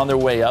 temperatures on their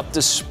way up,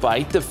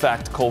 despite the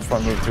fact the cold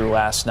front moved through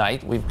last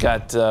night. We've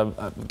got,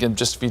 again,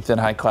 just a few thin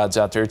high clouds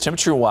out there.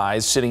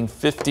 Temperature-wise, sitting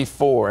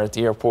 54 at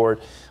the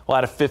airport. A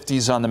lot of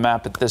 50s on the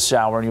map at this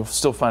hour, and you'll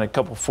still find a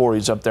couple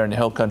 40s up there in the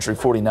hill country,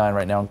 49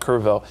 right now in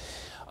Kerrville.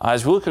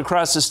 As we look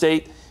across the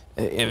state,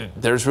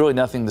 there's really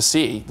nothing to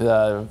see.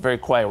 Very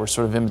quiet. We're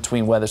sort of in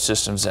between weather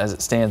systems as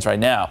it stands right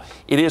now.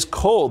 It is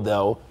cold,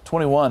 though,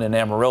 21 in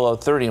Amarillo,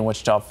 30 in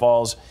Wichita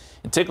Falls.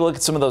 And take a look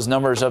at some of those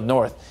numbers up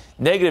north.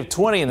 Negative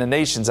 20 in the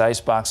nation's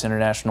icebox,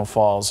 International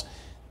Falls,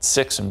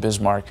 6 in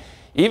Bismarck.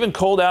 Even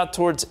cold out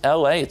towards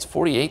L.A., it's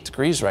 48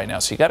 degrees right now,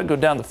 so you got to go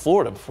down to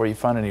Florida before you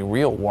find any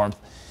real warmth.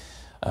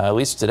 At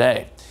least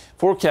today.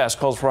 Forecast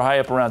calls for a high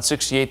up around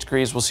 68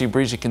 degrees. We'll see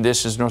breezy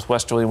conditions,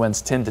 northwesterly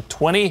winds 10 to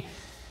 20.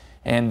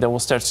 And we'll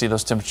start to see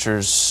those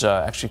temperatures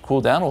actually cool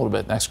down a little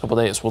bit next couple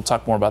days. We'll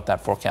talk more about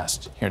that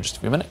forecast here in just a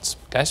few minutes.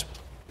 Guys.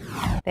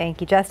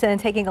 Thank you, Justin.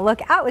 Taking a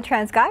look out with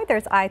TransGuide,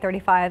 there's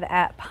I-35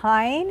 at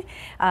Pine.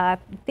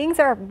 Things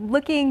are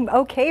looking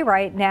okay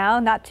right now.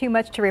 Not too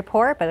much to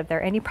report, but if there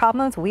are any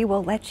problems, we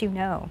will let you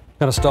know.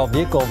 Got a stalled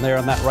vehicle there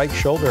on that right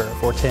shoulder at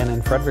 410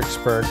 in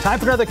Fredericksburg. Time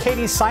for another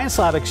Katie's Science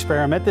Lab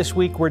experiment. This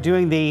week we're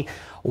doing the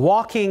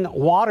walking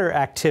water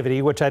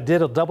activity, which I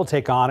did a double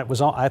take on. It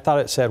was I thought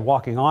it said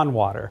walking on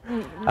water,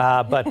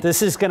 but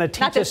this is going to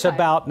teach us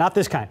about not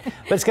this kind,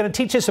 but it's going to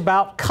teach us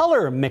about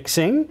color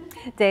mixing.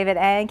 David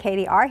and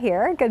Katie are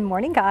here. Good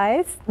morning,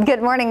 guys.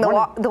 Good morning.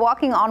 The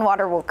walking on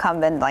water will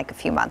come in like a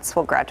few months.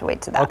 We'll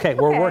graduate to that. Okay,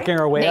 we're working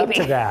our way up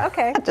to that.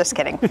 Okay, just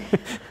kidding.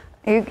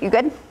 You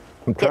good?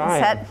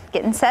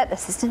 Getting set.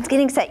 Assistant's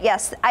getting set.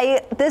 Yes,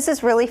 this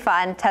is really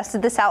fun.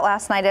 Tested this out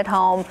last night at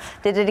home.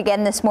 Did it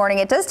again this morning.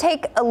 It does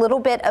take a little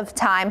bit of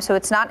time, so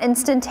it's not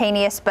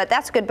instantaneous, but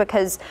that's good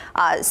because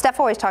Steph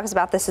always talks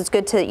about this. It's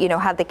good to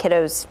have the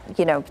kiddos.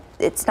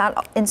 It's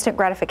not instant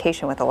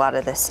gratification with a lot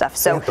of this stuff.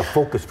 So you have to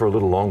focus for a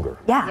little longer.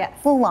 Yeah, yes.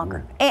 A little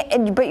longer.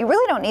 But you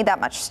really don't need that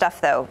much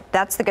stuff, though.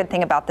 That's the good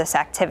thing about this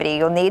activity.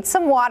 You'll need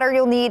some water.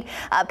 You'll need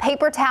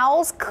paper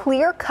towels,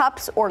 clear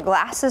cups or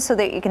glasses so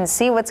that you can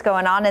see what's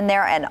going on in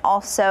there, and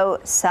also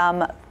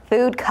some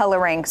food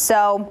coloring.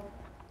 So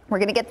we're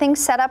going to get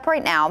things set up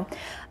right now.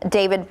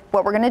 David,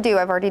 what we're going to do,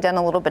 I've already done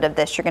a little bit of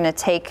this. You're going to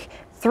take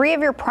 3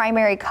 of your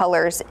primary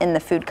colors in the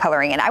food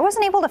coloring. And I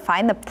wasn't able to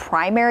find the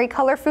primary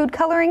color food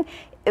coloring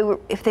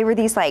if they were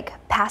these like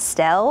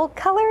pastel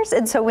colors.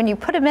 And so when you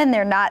put them in,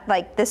 they're not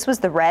like, this was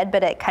the red,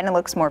 but it kind of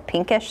looks more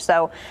pinkish.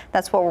 So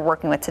that's what we're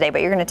working with today.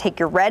 But you're going to take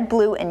your red,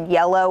 blue, and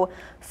yellow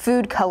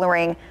food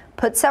coloring,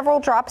 put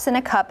several drops in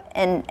a cup,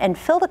 and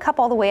fill the cup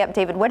all the way up.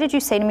 David, what did you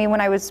say to me when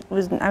I was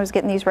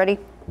getting these ready?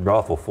 You're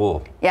awful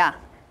full. Yeah,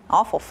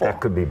 awful full.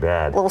 That could be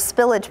bad. A little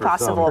spillage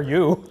possible. For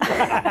you.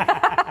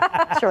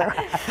 Sure.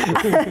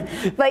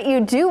 But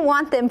you do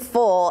want them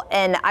full,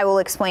 and I will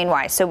explain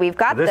why. So we've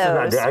got those.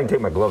 I can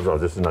take my gloves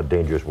off. This is not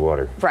dangerous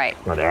water. Right.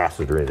 Not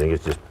acid or anything.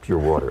 It's just pure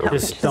water. Okay.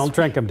 Just don't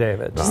drink them,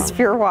 David. Just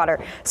pure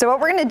water. So what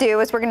we're going to do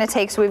is we're going to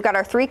take, so we've got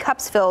our 3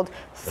 cups filled,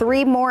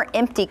 3 more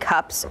empty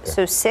cups,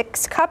 so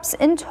 6 cups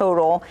in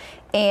total.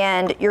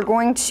 And you're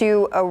going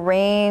to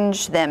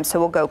arrange them. So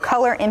we'll go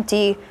color,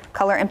 empty,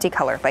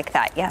 color, like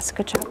that. Yes,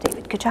 good job,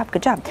 David. Good job,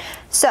 good job.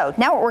 So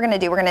now what we're going to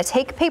do, we're going to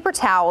take paper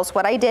towels.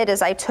 What I did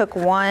is I took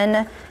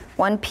one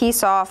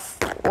piece off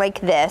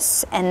like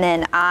this, and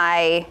then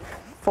I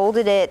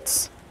folded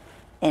it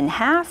in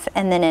half,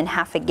 and then in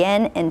half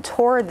again, and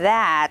tore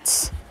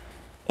that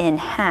in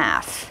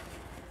half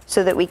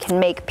so that we can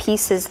make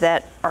pieces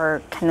that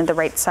are kind of the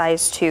right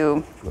size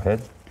to. Go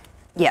ahead.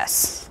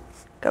 Yes.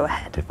 Go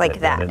ahead, Dip like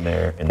that. In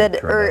there and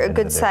or a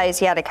good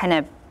size, yeah, to kind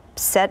of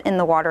set in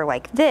the water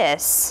like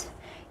this.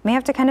 may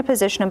have to kind of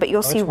position them, but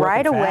you'll see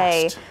right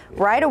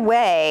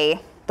away,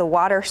 the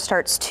water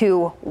starts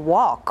to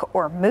walk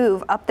or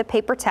move up the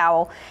paper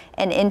towel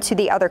and into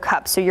the other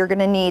cup. So you're going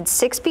to need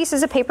 6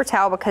 pieces of paper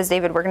towel because,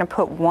 David, we're going to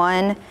put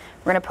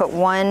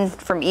one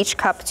from each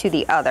cup to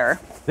the other.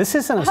 This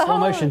isn't a slow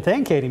motion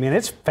thing, Katie, man.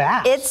 It's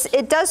fast.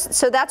 It does.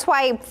 So that's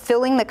why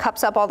filling the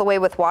cups up all the way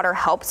with water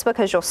helps,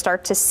 because you'll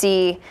start to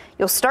see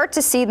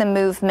the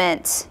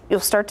movement. You'll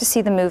start to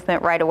see the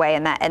movement right away,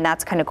 and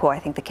that's kind of cool. I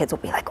think the kids will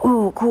be like,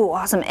 "Ooh, cool,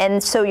 awesome!"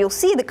 And so you'll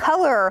see the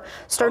color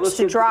starts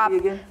to drop.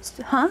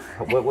 Huh?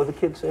 What will the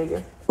kids say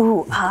again?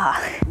 Ooh,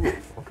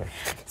 Okay.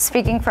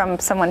 Speaking from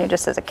someone who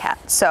just has a cat,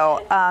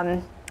 so.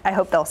 I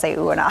hope they'll say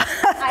ooh and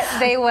ah.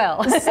 They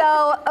will.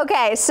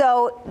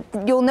 So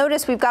you'll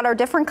notice we've got our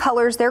different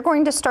colors. They're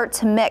going to start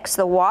to mix.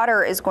 The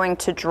water is going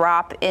to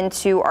drop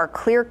into our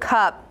clear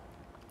cup.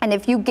 And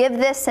if you give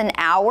this an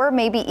hour,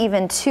 maybe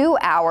even 2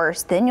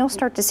 hours, then you'll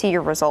start to see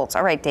your results.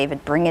 All right,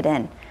 David, bring it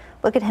in.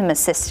 Look at him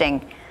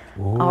assisting.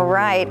 Ooh. All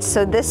right,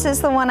 so this is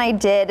the one I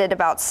did at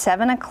about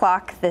 7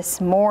 o'clock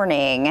this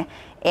morning.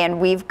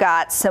 And we've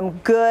got some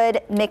good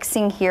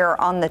mixing here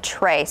on the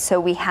tray. So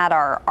we had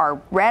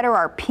our red or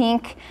our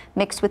pink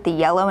mixed with the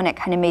yellow, and it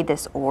kind of made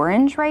this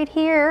orange right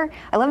here.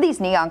 I love these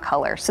neon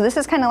colors. So this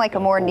is kind of like a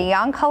more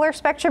neon color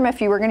spectrum.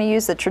 If you were going to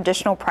use the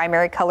traditional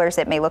primary colors,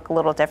 it may look a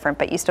little different,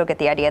 but you still get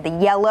the idea. The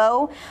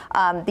yellow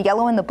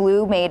and the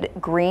blue made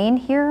green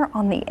here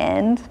on the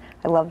end.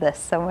 I love this,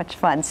 so much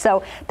fun.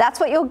 So that's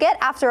what you'll get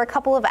after a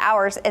couple of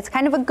hours. It's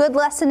kind of a good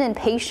lesson in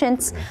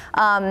patience.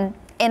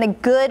 And a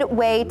good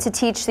way to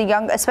teach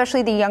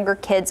especially the younger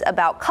kids,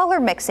 about color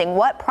mixing.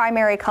 What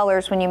primary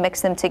colors, when you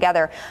mix them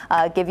together,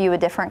 give you a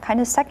different kind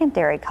of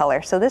secondary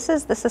color. So this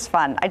is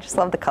fun. I just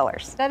love the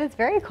colors. That is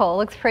very cool.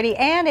 Looks pretty,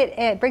 and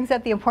it brings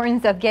up the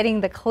importance of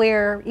getting the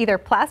clear, either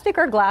plastic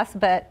or glass,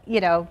 but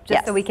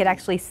just so we can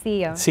actually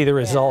see them. See the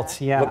results.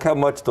 Yeah. Look how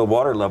much the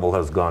water level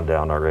has gone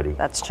down already.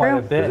 That's quite true.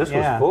 a bit. This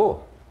was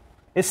full.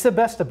 It's the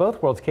best of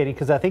both worlds, Katie,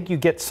 because I think you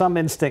get some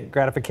instant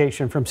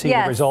gratification from seeing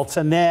the results,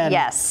 and then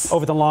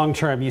over the long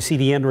term, you see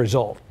the end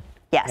result.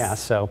 Yes. Yeah,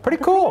 so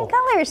pretty cool.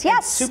 Colors, yes.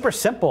 And super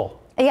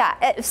simple. Yeah,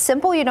 it's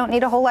simple. You don't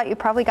need a whole lot. You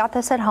probably got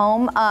this at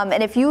home.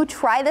 And if you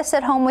try this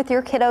at home with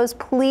your kiddos,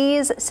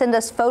 please send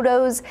us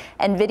photos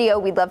and video.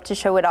 We'd love to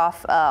show it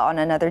off on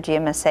another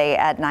GMSA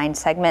at 9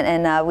 segment.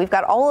 And we've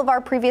got all of our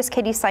previous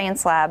Katie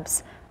Science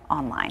Labs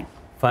online.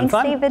 Thanks,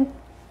 David.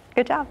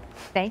 Good job.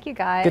 Thank you,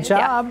 guys. Good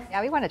job.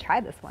 Yeah, we want to try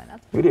this one.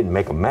 We didn't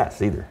make a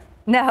mess either.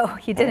 No,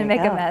 you didn't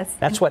make a mess.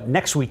 That's what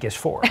next week is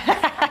for.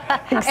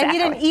 Exactly. And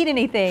you didn't eat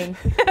anything.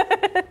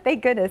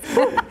 Thank goodness.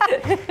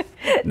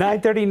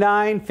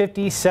 9:39,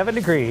 57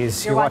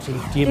 degrees. You're watching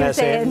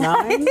GMSA at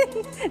 9.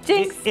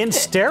 Jinx. In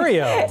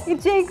stereo.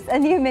 Jinx, a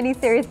new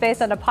miniseries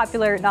based on a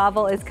popular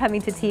novel, is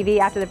coming to TV.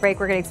 After the break,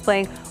 we're going to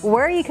explain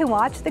where you can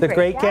watch The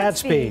Great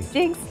Gatsby.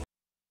 Jinx.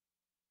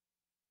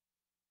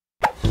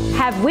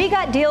 Have we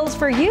got deals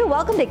for you?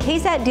 Welcome to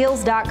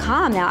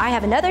KSATdeals.com. Now, I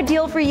have another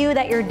deal for you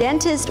that your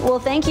dentist will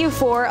thank you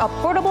for: a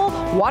portable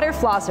water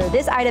flosser.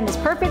 This item is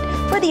perfect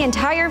for the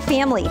entire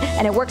family,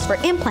 and it works for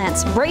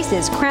implants,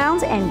 braces,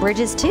 crowns, and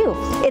bridges too.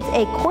 It's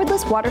a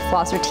cordless water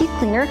flosser teeth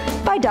cleaner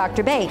by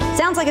Dr. Bay.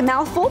 Sounds like a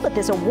mouthful, but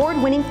this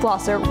award-winning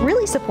flosser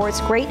really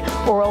supports great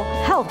oral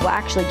health. We'll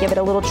actually give it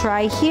a little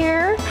try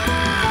here.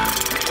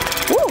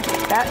 Woo,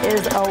 that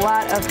is a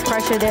lot of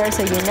pressure there,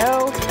 so you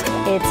know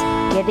it's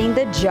getting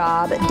the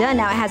job done.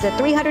 Now, it has a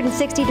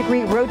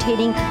 360-degree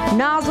rotating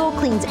nozzle,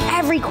 cleans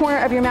every corner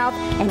of your mouth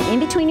and in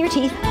between your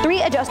teeth.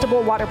 3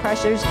 adjustable water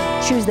pressures.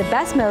 Choose the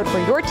best mode for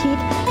your teeth.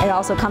 It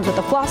also comes with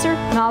a flosser,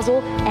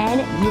 nozzle,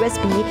 and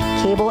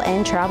USB cable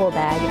and travel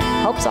bag.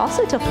 Helps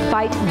also to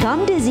fight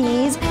gum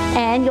disease,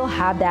 and you'll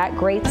have that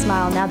great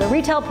smile. Now, the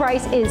retail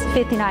price is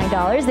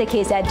 $59. The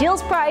KSAT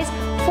Deals price,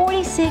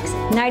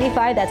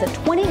 $46.95. That's a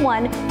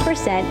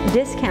 21%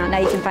 discount. Now,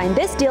 you can find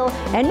this deal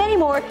and many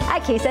more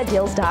at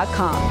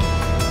KSATdeals.com.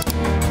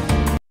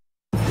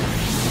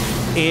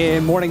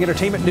 In morning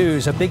entertainment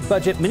news, a big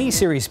budget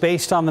miniseries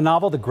based on the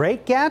novel The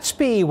Great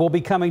Gatsby will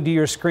be coming to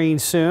your screen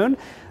soon.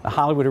 The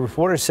Hollywood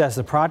Reporter says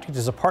the project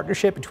is a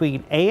partnership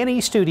between A&E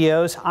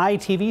Studios,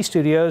 ITV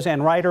Studios,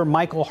 and writer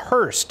Michael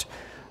Hurst.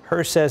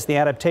 Hurst says the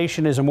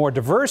adaptation is a more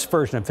diverse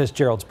version of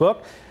Fitzgerald's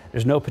book.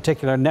 There's no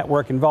particular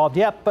network involved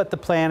yet, but the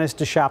plan is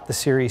to shop the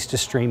series to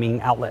streaming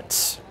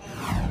outlets.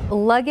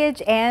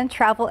 Luggage and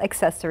travel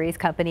accessories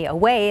company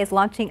Away is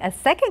launching a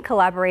second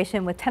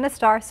collaboration with tennis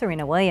star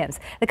Serena Williams.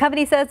 The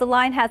company says the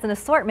line has an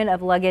assortment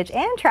of luggage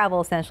and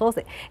travel essentials.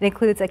 It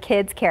includes a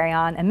kid's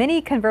carry-on, a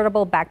mini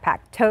convertible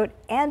backpack tote,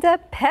 and a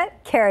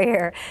pet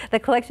carrier. The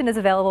collection is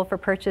available for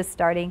purchase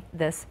starting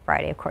this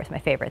Friday. Of course, my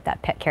favorite,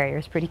 that pet carrier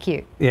is pretty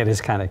cute. Yeah, it is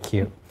kind of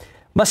cute.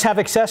 Must have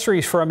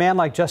accessories for a man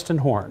like Justin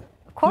Horn.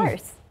 Of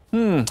course.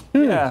 Yeah,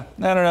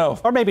 I don't know.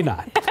 Or maybe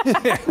not.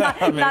 Not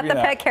the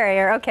pet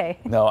carrier, okay.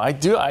 No, I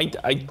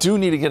do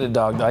need to get a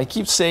dog. I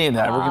keep saying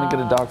that. We're going to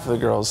get a dog for the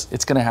girls.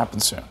 It's going to happen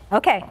soon.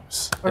 Okay,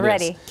 we're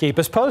ready. Keep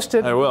us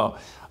posted. I will.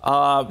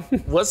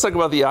 Let's talk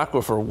about the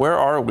aquifer. Where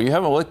are we? We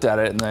haven't looked at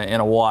it in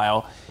a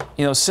while.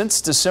 You know, since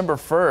December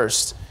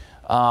 1st,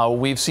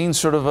 we've seen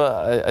sort of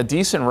a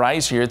decent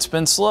rise here. It's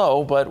been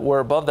slow, but we're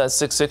above that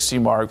 660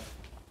 mark.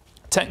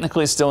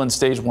 Technically still in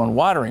stage 1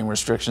 watering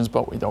restrictions,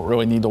 but we don't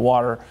really need to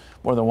water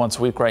more than once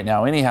a week right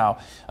now. Anyhow,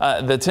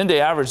 the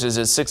 10-day average is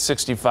at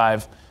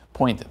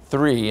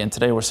 665.3, and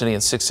today we're sitting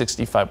at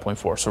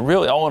 665.4. So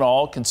really, all in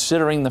all,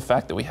 considering the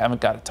fact that we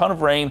haven't got a ton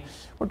of rain,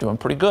 we're doing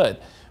pretty good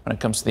when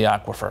it comes to the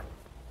aquifer.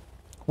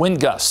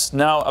 Wind gusts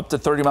now up to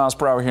 30 miles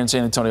per hour here in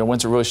San Antonio.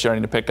 Winds are really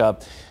starting to pick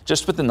up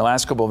just within the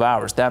last couple of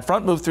hours. That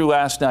front moved through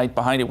last night.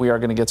 Behind it, we are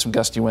going to get some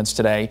gusty winds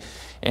today,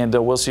 and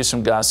we'll see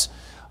some gusts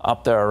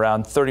up there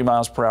around 30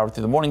 miles per hour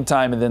through the morning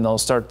time, and then they'll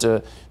start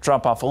to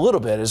drop off a little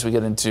bit as we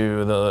get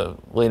into the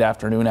late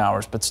afternoon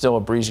hours, but still a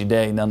breezy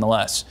day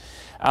nonetheless.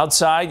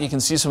 Outside, you can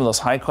see some of those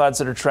high clouds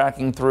that are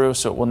tracking through,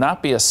 so it will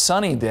not be a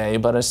sunny day,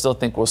 but I still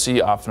think we'll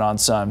see off and on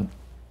sun.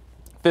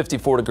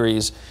 54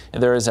 degrees,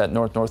 and there is that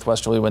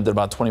north-northwesterly wind at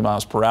about 20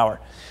 miles per hour.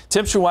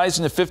 Temperature-wise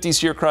in the 50s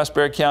here across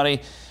Barrett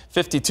County,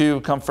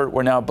 52 Comfort.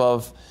 We're now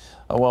above,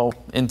 well,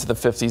 into the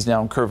 50s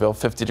now in Kerrville,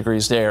 50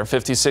 degrees there.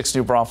 56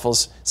 New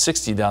Braunfels,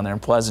 60 down there in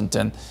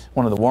Pleasanton,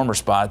 one of the warmer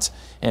spots,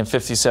 and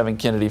 57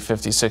 Kennedy,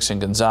 56 in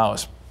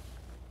Gonzales.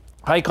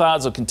 High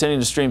clouds will continue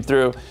to stream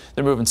through.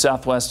 They're moving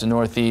southwest and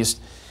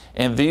northeast,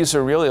 and these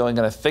are really only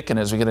going to thicken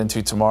as we get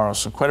into tomorrow.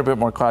 So quite a bit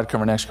more cloud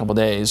cover next couple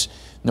days.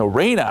 No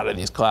rain out of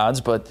these clouds,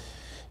 but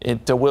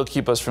it will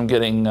keep us from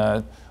getting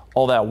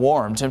all that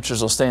warm.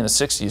 Temperatures will stay in the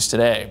 60s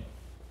today.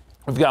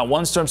 We've got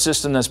one storm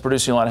system that's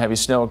producing a lot of heavy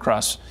snow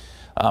across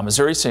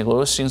Missouri, St.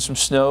 Louis, seen some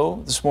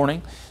snow this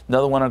morning.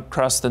 Another one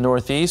across the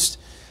northeast.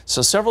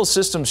 So several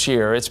systems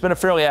here. It's been a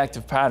fairly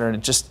active pattern.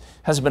 It just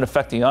hasn't been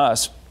affecting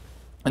us.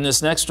 And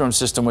this next storm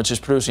system, which is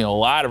producing a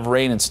lot of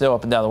rain and snow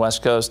up and down the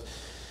west coast,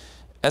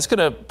 that's going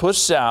to push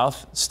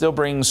south, still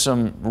bring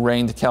some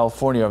rain to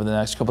California over the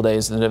next couple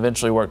days, and then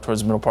eventually work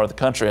towards the middle part of the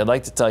country. I'd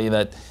like to tell you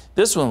that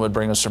this one would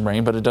bring us some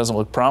rain, but it doesn't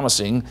look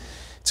promising.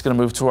 It's going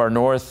to move to our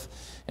north,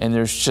 and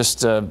there's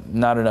just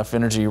not enough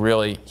energy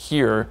really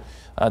here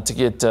to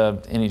get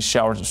any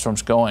showers and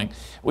storms going.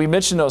 We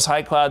mentioned those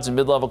high clouds and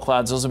mid-level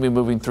clouds. Those will be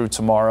moving through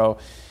tomorrow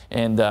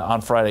and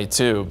on Friday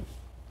too.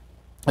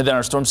 And then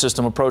our storm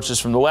system approaches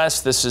from the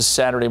west. This is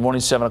Saturday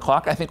morning, 7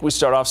 o'clock. I think we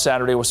start off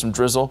Saturday with some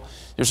drizzle.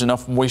 There's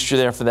enough moisture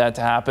there for that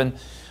to happen.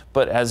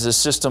 But as the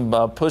system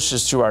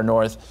pushes to our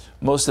north,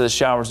 most of the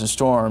showers and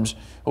storms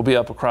will be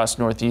up across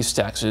northeast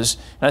Texas.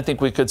 And I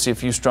think we could see a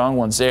few strong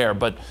ones there.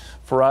 But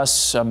for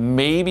us,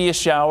 maybe a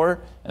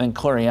shower and then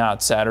clearing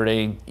out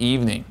Saturday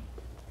evening.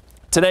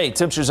 Today,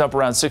 temperatures up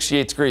around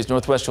 68 degrees.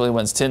 Northwesterly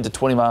winds 10 to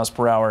 20 miles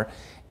per hour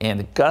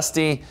and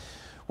gusty.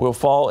 We'll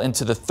fall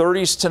into the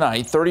 30s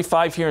tonight,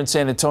 35 here in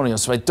San Antonio.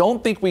 So I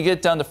don't think we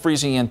get down to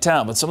freezing in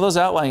town, but some of those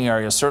outlying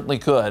areas certainly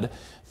could.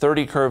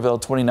 30 Kerrville,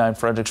 29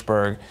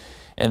 Fredericksburg,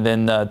 and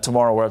then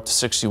tomorrow we're up to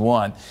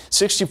 61.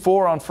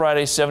 64 on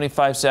Friday,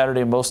 75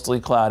 Saturday,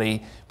 mostly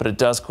cloudy, but it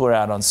does clear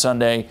out on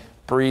Sunday.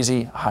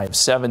 Breezy, high of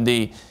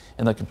 70,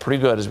 and looking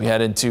pretty good as we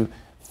head into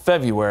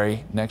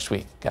February next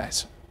week,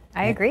 guys.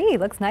 I agree.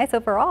 Looks nice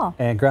overall.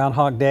 And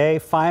Groundhog Day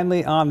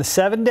finally on the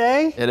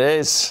 7-day. It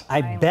is.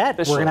 I bet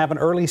we're going to have an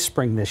early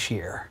spring this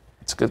year.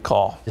 It's a good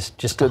call.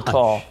 Just a good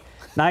call.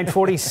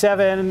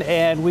 9:47,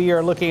 and we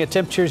are looking at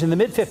temperatures in the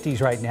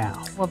mid-50s right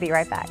now. We'll be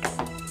right back.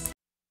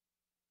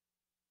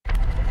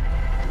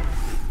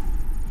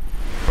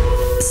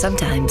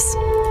 Sometimes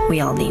we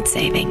all need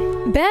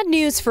saving. Bad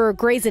news for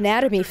Grey's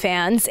Anatomy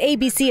fans.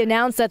 ABC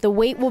announced that the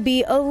wait will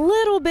be a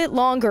little bit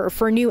longer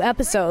for new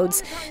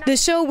episodes. The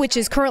show, which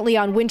is currently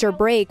on winter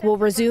break, will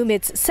resume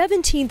its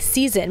 17th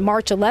season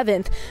March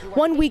 11th,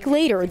 1 week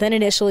later than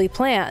initially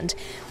planned.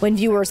 When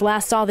viewers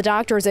last saw the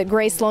doctors at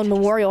Gray Sloan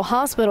Memorial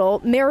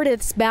Hospital,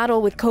 Meredith's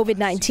battle with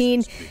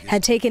COVID-19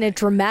 had taken a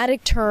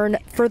dramatic turn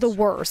for the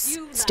worse.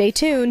 Stay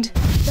tuned.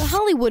 The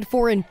Hollywood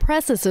Foreign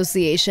Press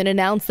Association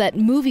announced that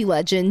movie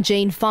legend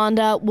Jane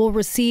Fonda will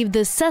receive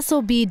the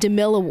Cecil B.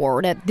 DeMille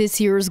Award at this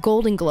year's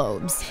Golden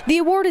Globes. The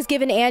award is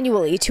given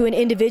annually to an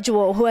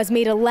individual who has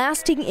made a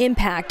lasting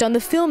impact on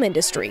the film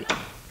industry.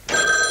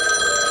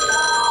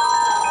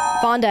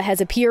 Fonda has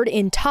appeared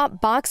in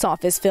top box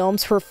office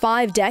films for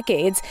 5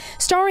 decades,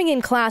 starring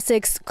in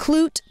classics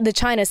Klute, The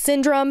China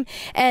Syndrome,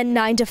 and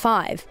 9 to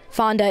 5.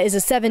 Fonda is a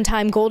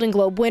 7-time Golden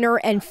Globe winner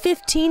and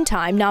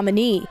 15-time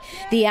nominee.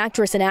 The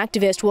actress and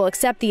activist will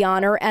accept the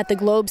honor at the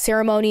Globe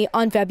ceremony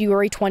on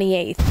February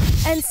 28th.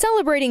 And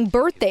celebrating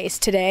birthdays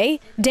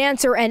today,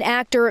 dancer and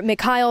actor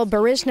Mikhail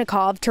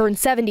Baryshnikov turned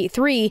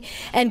 73,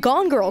 and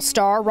Gone Girl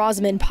star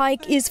Rosamund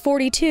Pike is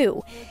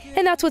 42.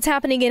 And that's what's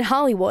happening in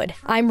Hollywood.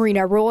 I'm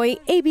Rena Roy,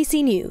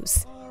 ABC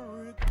News.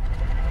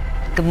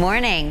 Good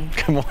morning.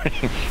 Good morning.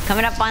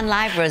 Coming up on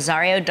Live,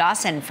 Rosario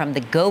Dawson from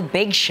the Go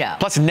Big Show.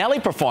 Plus, Nelly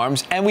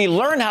performs, and we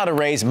learn how to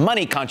raise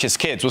money-conscious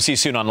kids. We'll see you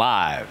soon on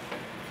Live.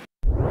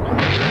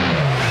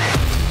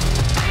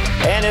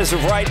 And as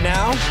of right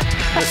now,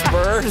 the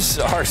Spurs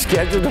are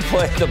scheduled to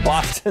play the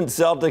Boston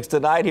Celtics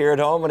tonight here at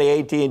home in the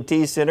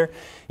AT&T Center.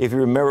 If you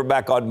remember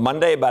back on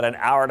Monday, about an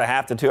hour and a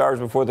half to 2 hours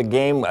before the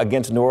game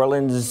against New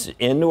Orleans,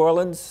 in New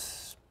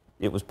Orleans,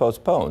 it was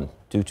postponed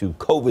due to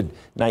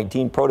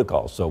COVID-19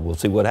 protocols. So we'll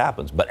see what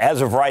happens. But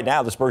as of right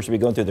now, the Spurs should be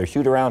going through their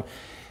shoot around.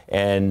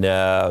 And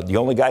the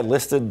only guy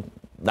listed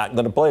not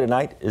going to play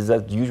tonight is,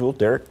 as usual,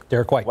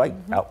 Derek White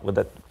out with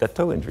that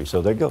toe injury.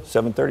 So there you go,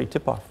 7:30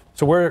 tip-off.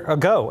 So we're a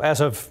go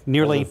as of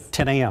nearly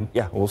 10 a.m.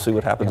 Yeah, we'll see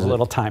what happens. A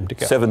little time to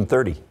go.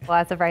 7:30. Well,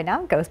 as of right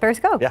now, go Spurs,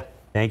 go. Yeah.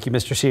 Thank you,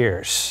 Mr.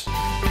 Sears.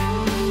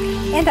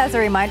 And as a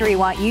reminder, we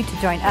want you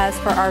to join us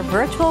for our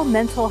virtual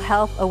mental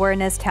health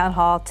awareness town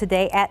hall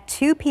today at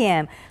 2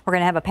 p.m. We're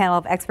going to have a panel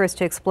of experts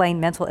to explain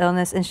mental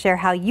illness and share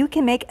how you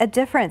can make a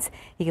difference.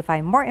 You can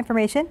find more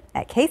information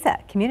at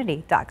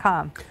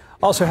ksatcommunity.com.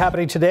 Also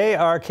happening today,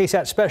 our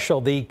KSAT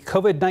special, the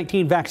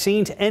COVID-19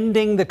 vaccines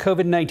ending the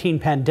COVID-19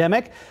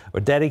 pandemic. We're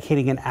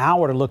dedicating an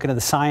hour to look into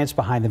the science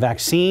behind the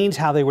vaccines,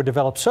 how they were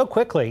developed so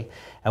quickly,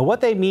 and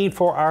what they mean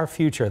for our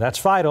future. That's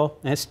vital.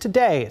 And it's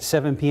today at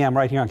 7 p.m.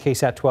 right here on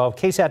KSAT 12,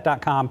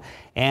 KSAT.com,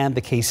 and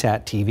the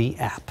KSAT TV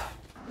app.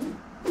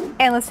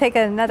 And let's take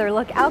another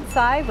look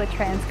outside with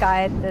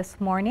TransGuide this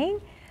morning.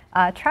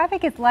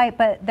 Traffic is light,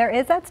 but there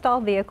is that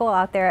stalled vehicle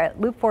out there at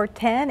Loop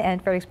 410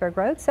 and Fredericksburg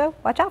Road, so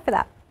watch out for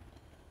that.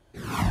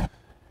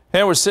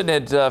 And we're sitting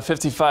at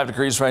 55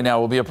 degrees right now.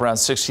 We'll be up around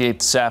 68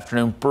 this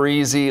afternoon.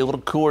 Breezy, a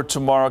little cooler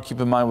tomorrow. Keep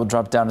in mind we'll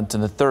drop down into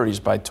the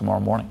 30s by tomorrow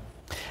morning.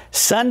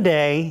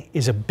 Sunday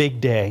is a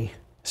big day,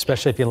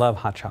 especially if you love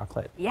hot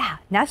chocolate. Yeah,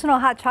 National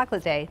Hot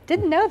Chocolate Day.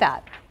 Didn't know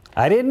that.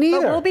 I didn't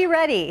either. But we'll be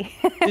ready.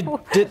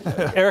 Did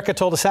Erica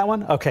told us that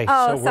one? Okay.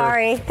 Oh, so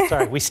sorry.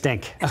 Sorry, we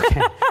stink.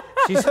 Okay.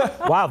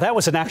 Wow, that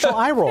was an actual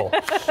eye roll.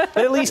 But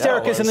at least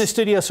Erica's in the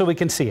studio so we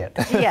can see it.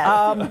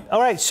 Yeah. All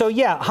right, so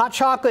yeah, hot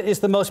chocolate is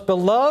the most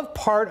beloved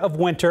part of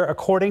winter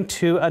according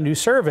to a new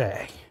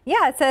survey.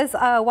 Yeah, it says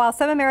while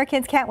some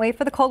Americans can't wait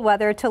for the cold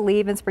weather to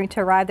leave and spring to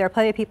arrive, there are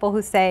plenty of people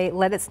who say,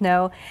 let it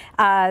snow.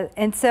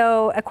 And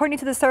so according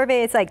to the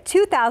survey, it's like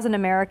 2,000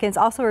 Americans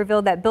also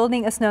revealed that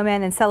building a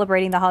snowman and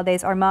celebrating the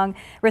holidays are among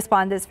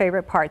respondents'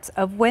 favorite parts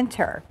of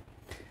winter.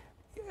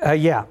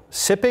 Yeah,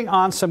 sipping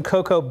on some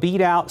cocoa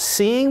beat out,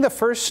 seeing the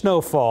first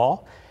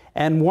snowfall,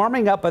 and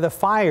warming up by the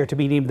fire to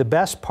be deemed the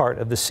best part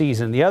of the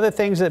season. The other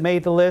things that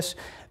made the list,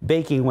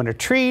 baking winter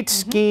treats,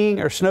 skiing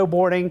or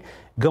snowboarding,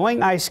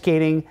 going ice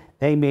skating,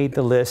 they made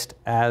the list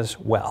as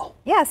well.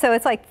 Yeah, so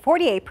it's like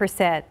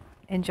 48%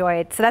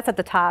 enjoyed, so that's at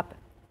the top.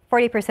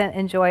 40%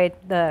 enjoyed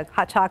the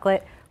hot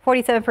chocolate,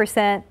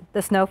 47%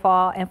 the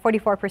snowfall, and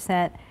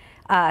 44%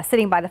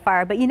 sitting by the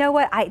fire. But you know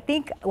what? I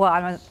think, well, I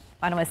don't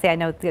want to say I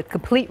know the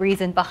complete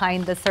reason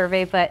behind the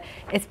survey, but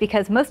it's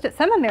because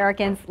some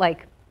Americans,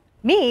 like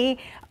me,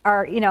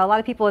 are, a lot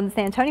of people in the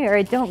San Antonio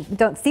area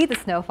don't see the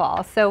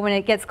snowfall. So when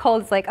it gets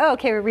cold, it's like, oh,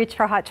 okay, we reach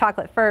for hot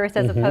chocolate first,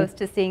 as opposed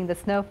to seeing the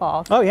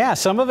snowfall. Oh yeah,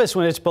 some of us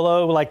when it's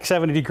below like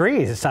 70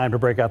 degrees, it's time to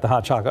break out the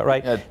hot chocolate,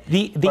 right? Yeah,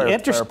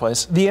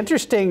 the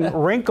interesting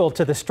wrinkle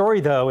to the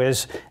story, though,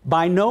 is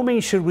by no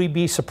means should we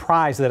be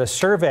surprised that a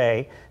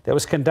survey that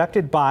was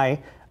conducted by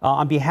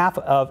on behalf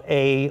of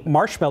a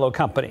marshmallow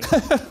company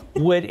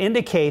would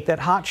indicate that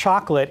hot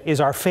chocolate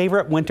is our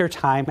favorite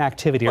wintertime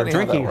activity, or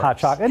drinking hot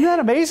chocolate. Isn't that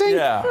amazing?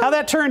 Yeah. How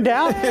that turned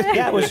out?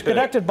 Yeah, it was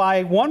conducted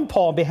by one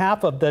poll on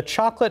behalf of the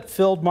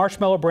chocolate-filled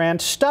marshmallow brand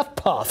Stuff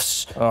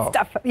Puffs. Oh.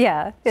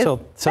 Yeah.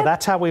 So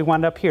that's how we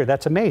wound up here.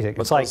 That's amazing.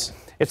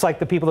 It's like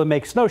the people that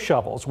make snow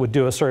shovels would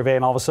do a survey,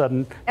 and all of a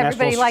sudden,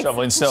 everybody likes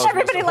shoveling snow.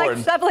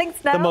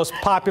 The most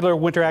popular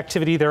winter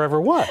activity there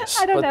ever was.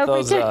 I don't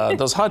know.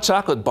 Those hot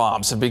chocolate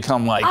bombs have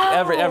become like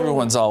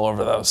everyone's all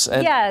over those,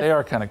 and they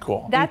are kind of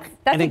cool. That's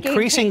and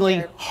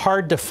increasingly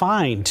hard to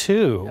find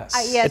too.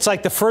 Yes. Yes. It's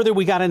like the further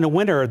we got into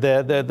winter,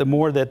 the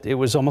more that it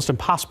was almost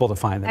impossible to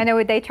find them. I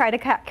know they tried to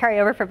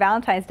carry over for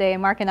Valentine's Day,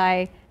 and Mark and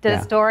I did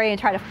a story and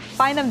tried to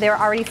find them. They were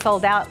already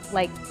sold out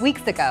like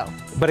weeks ago.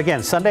 But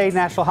again, Sunday,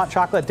 National Hot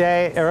Chocolate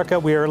Day. Erica,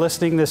 we are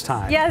listening this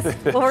time. Yes,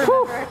 we'll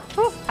remember.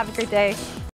 Have a great day.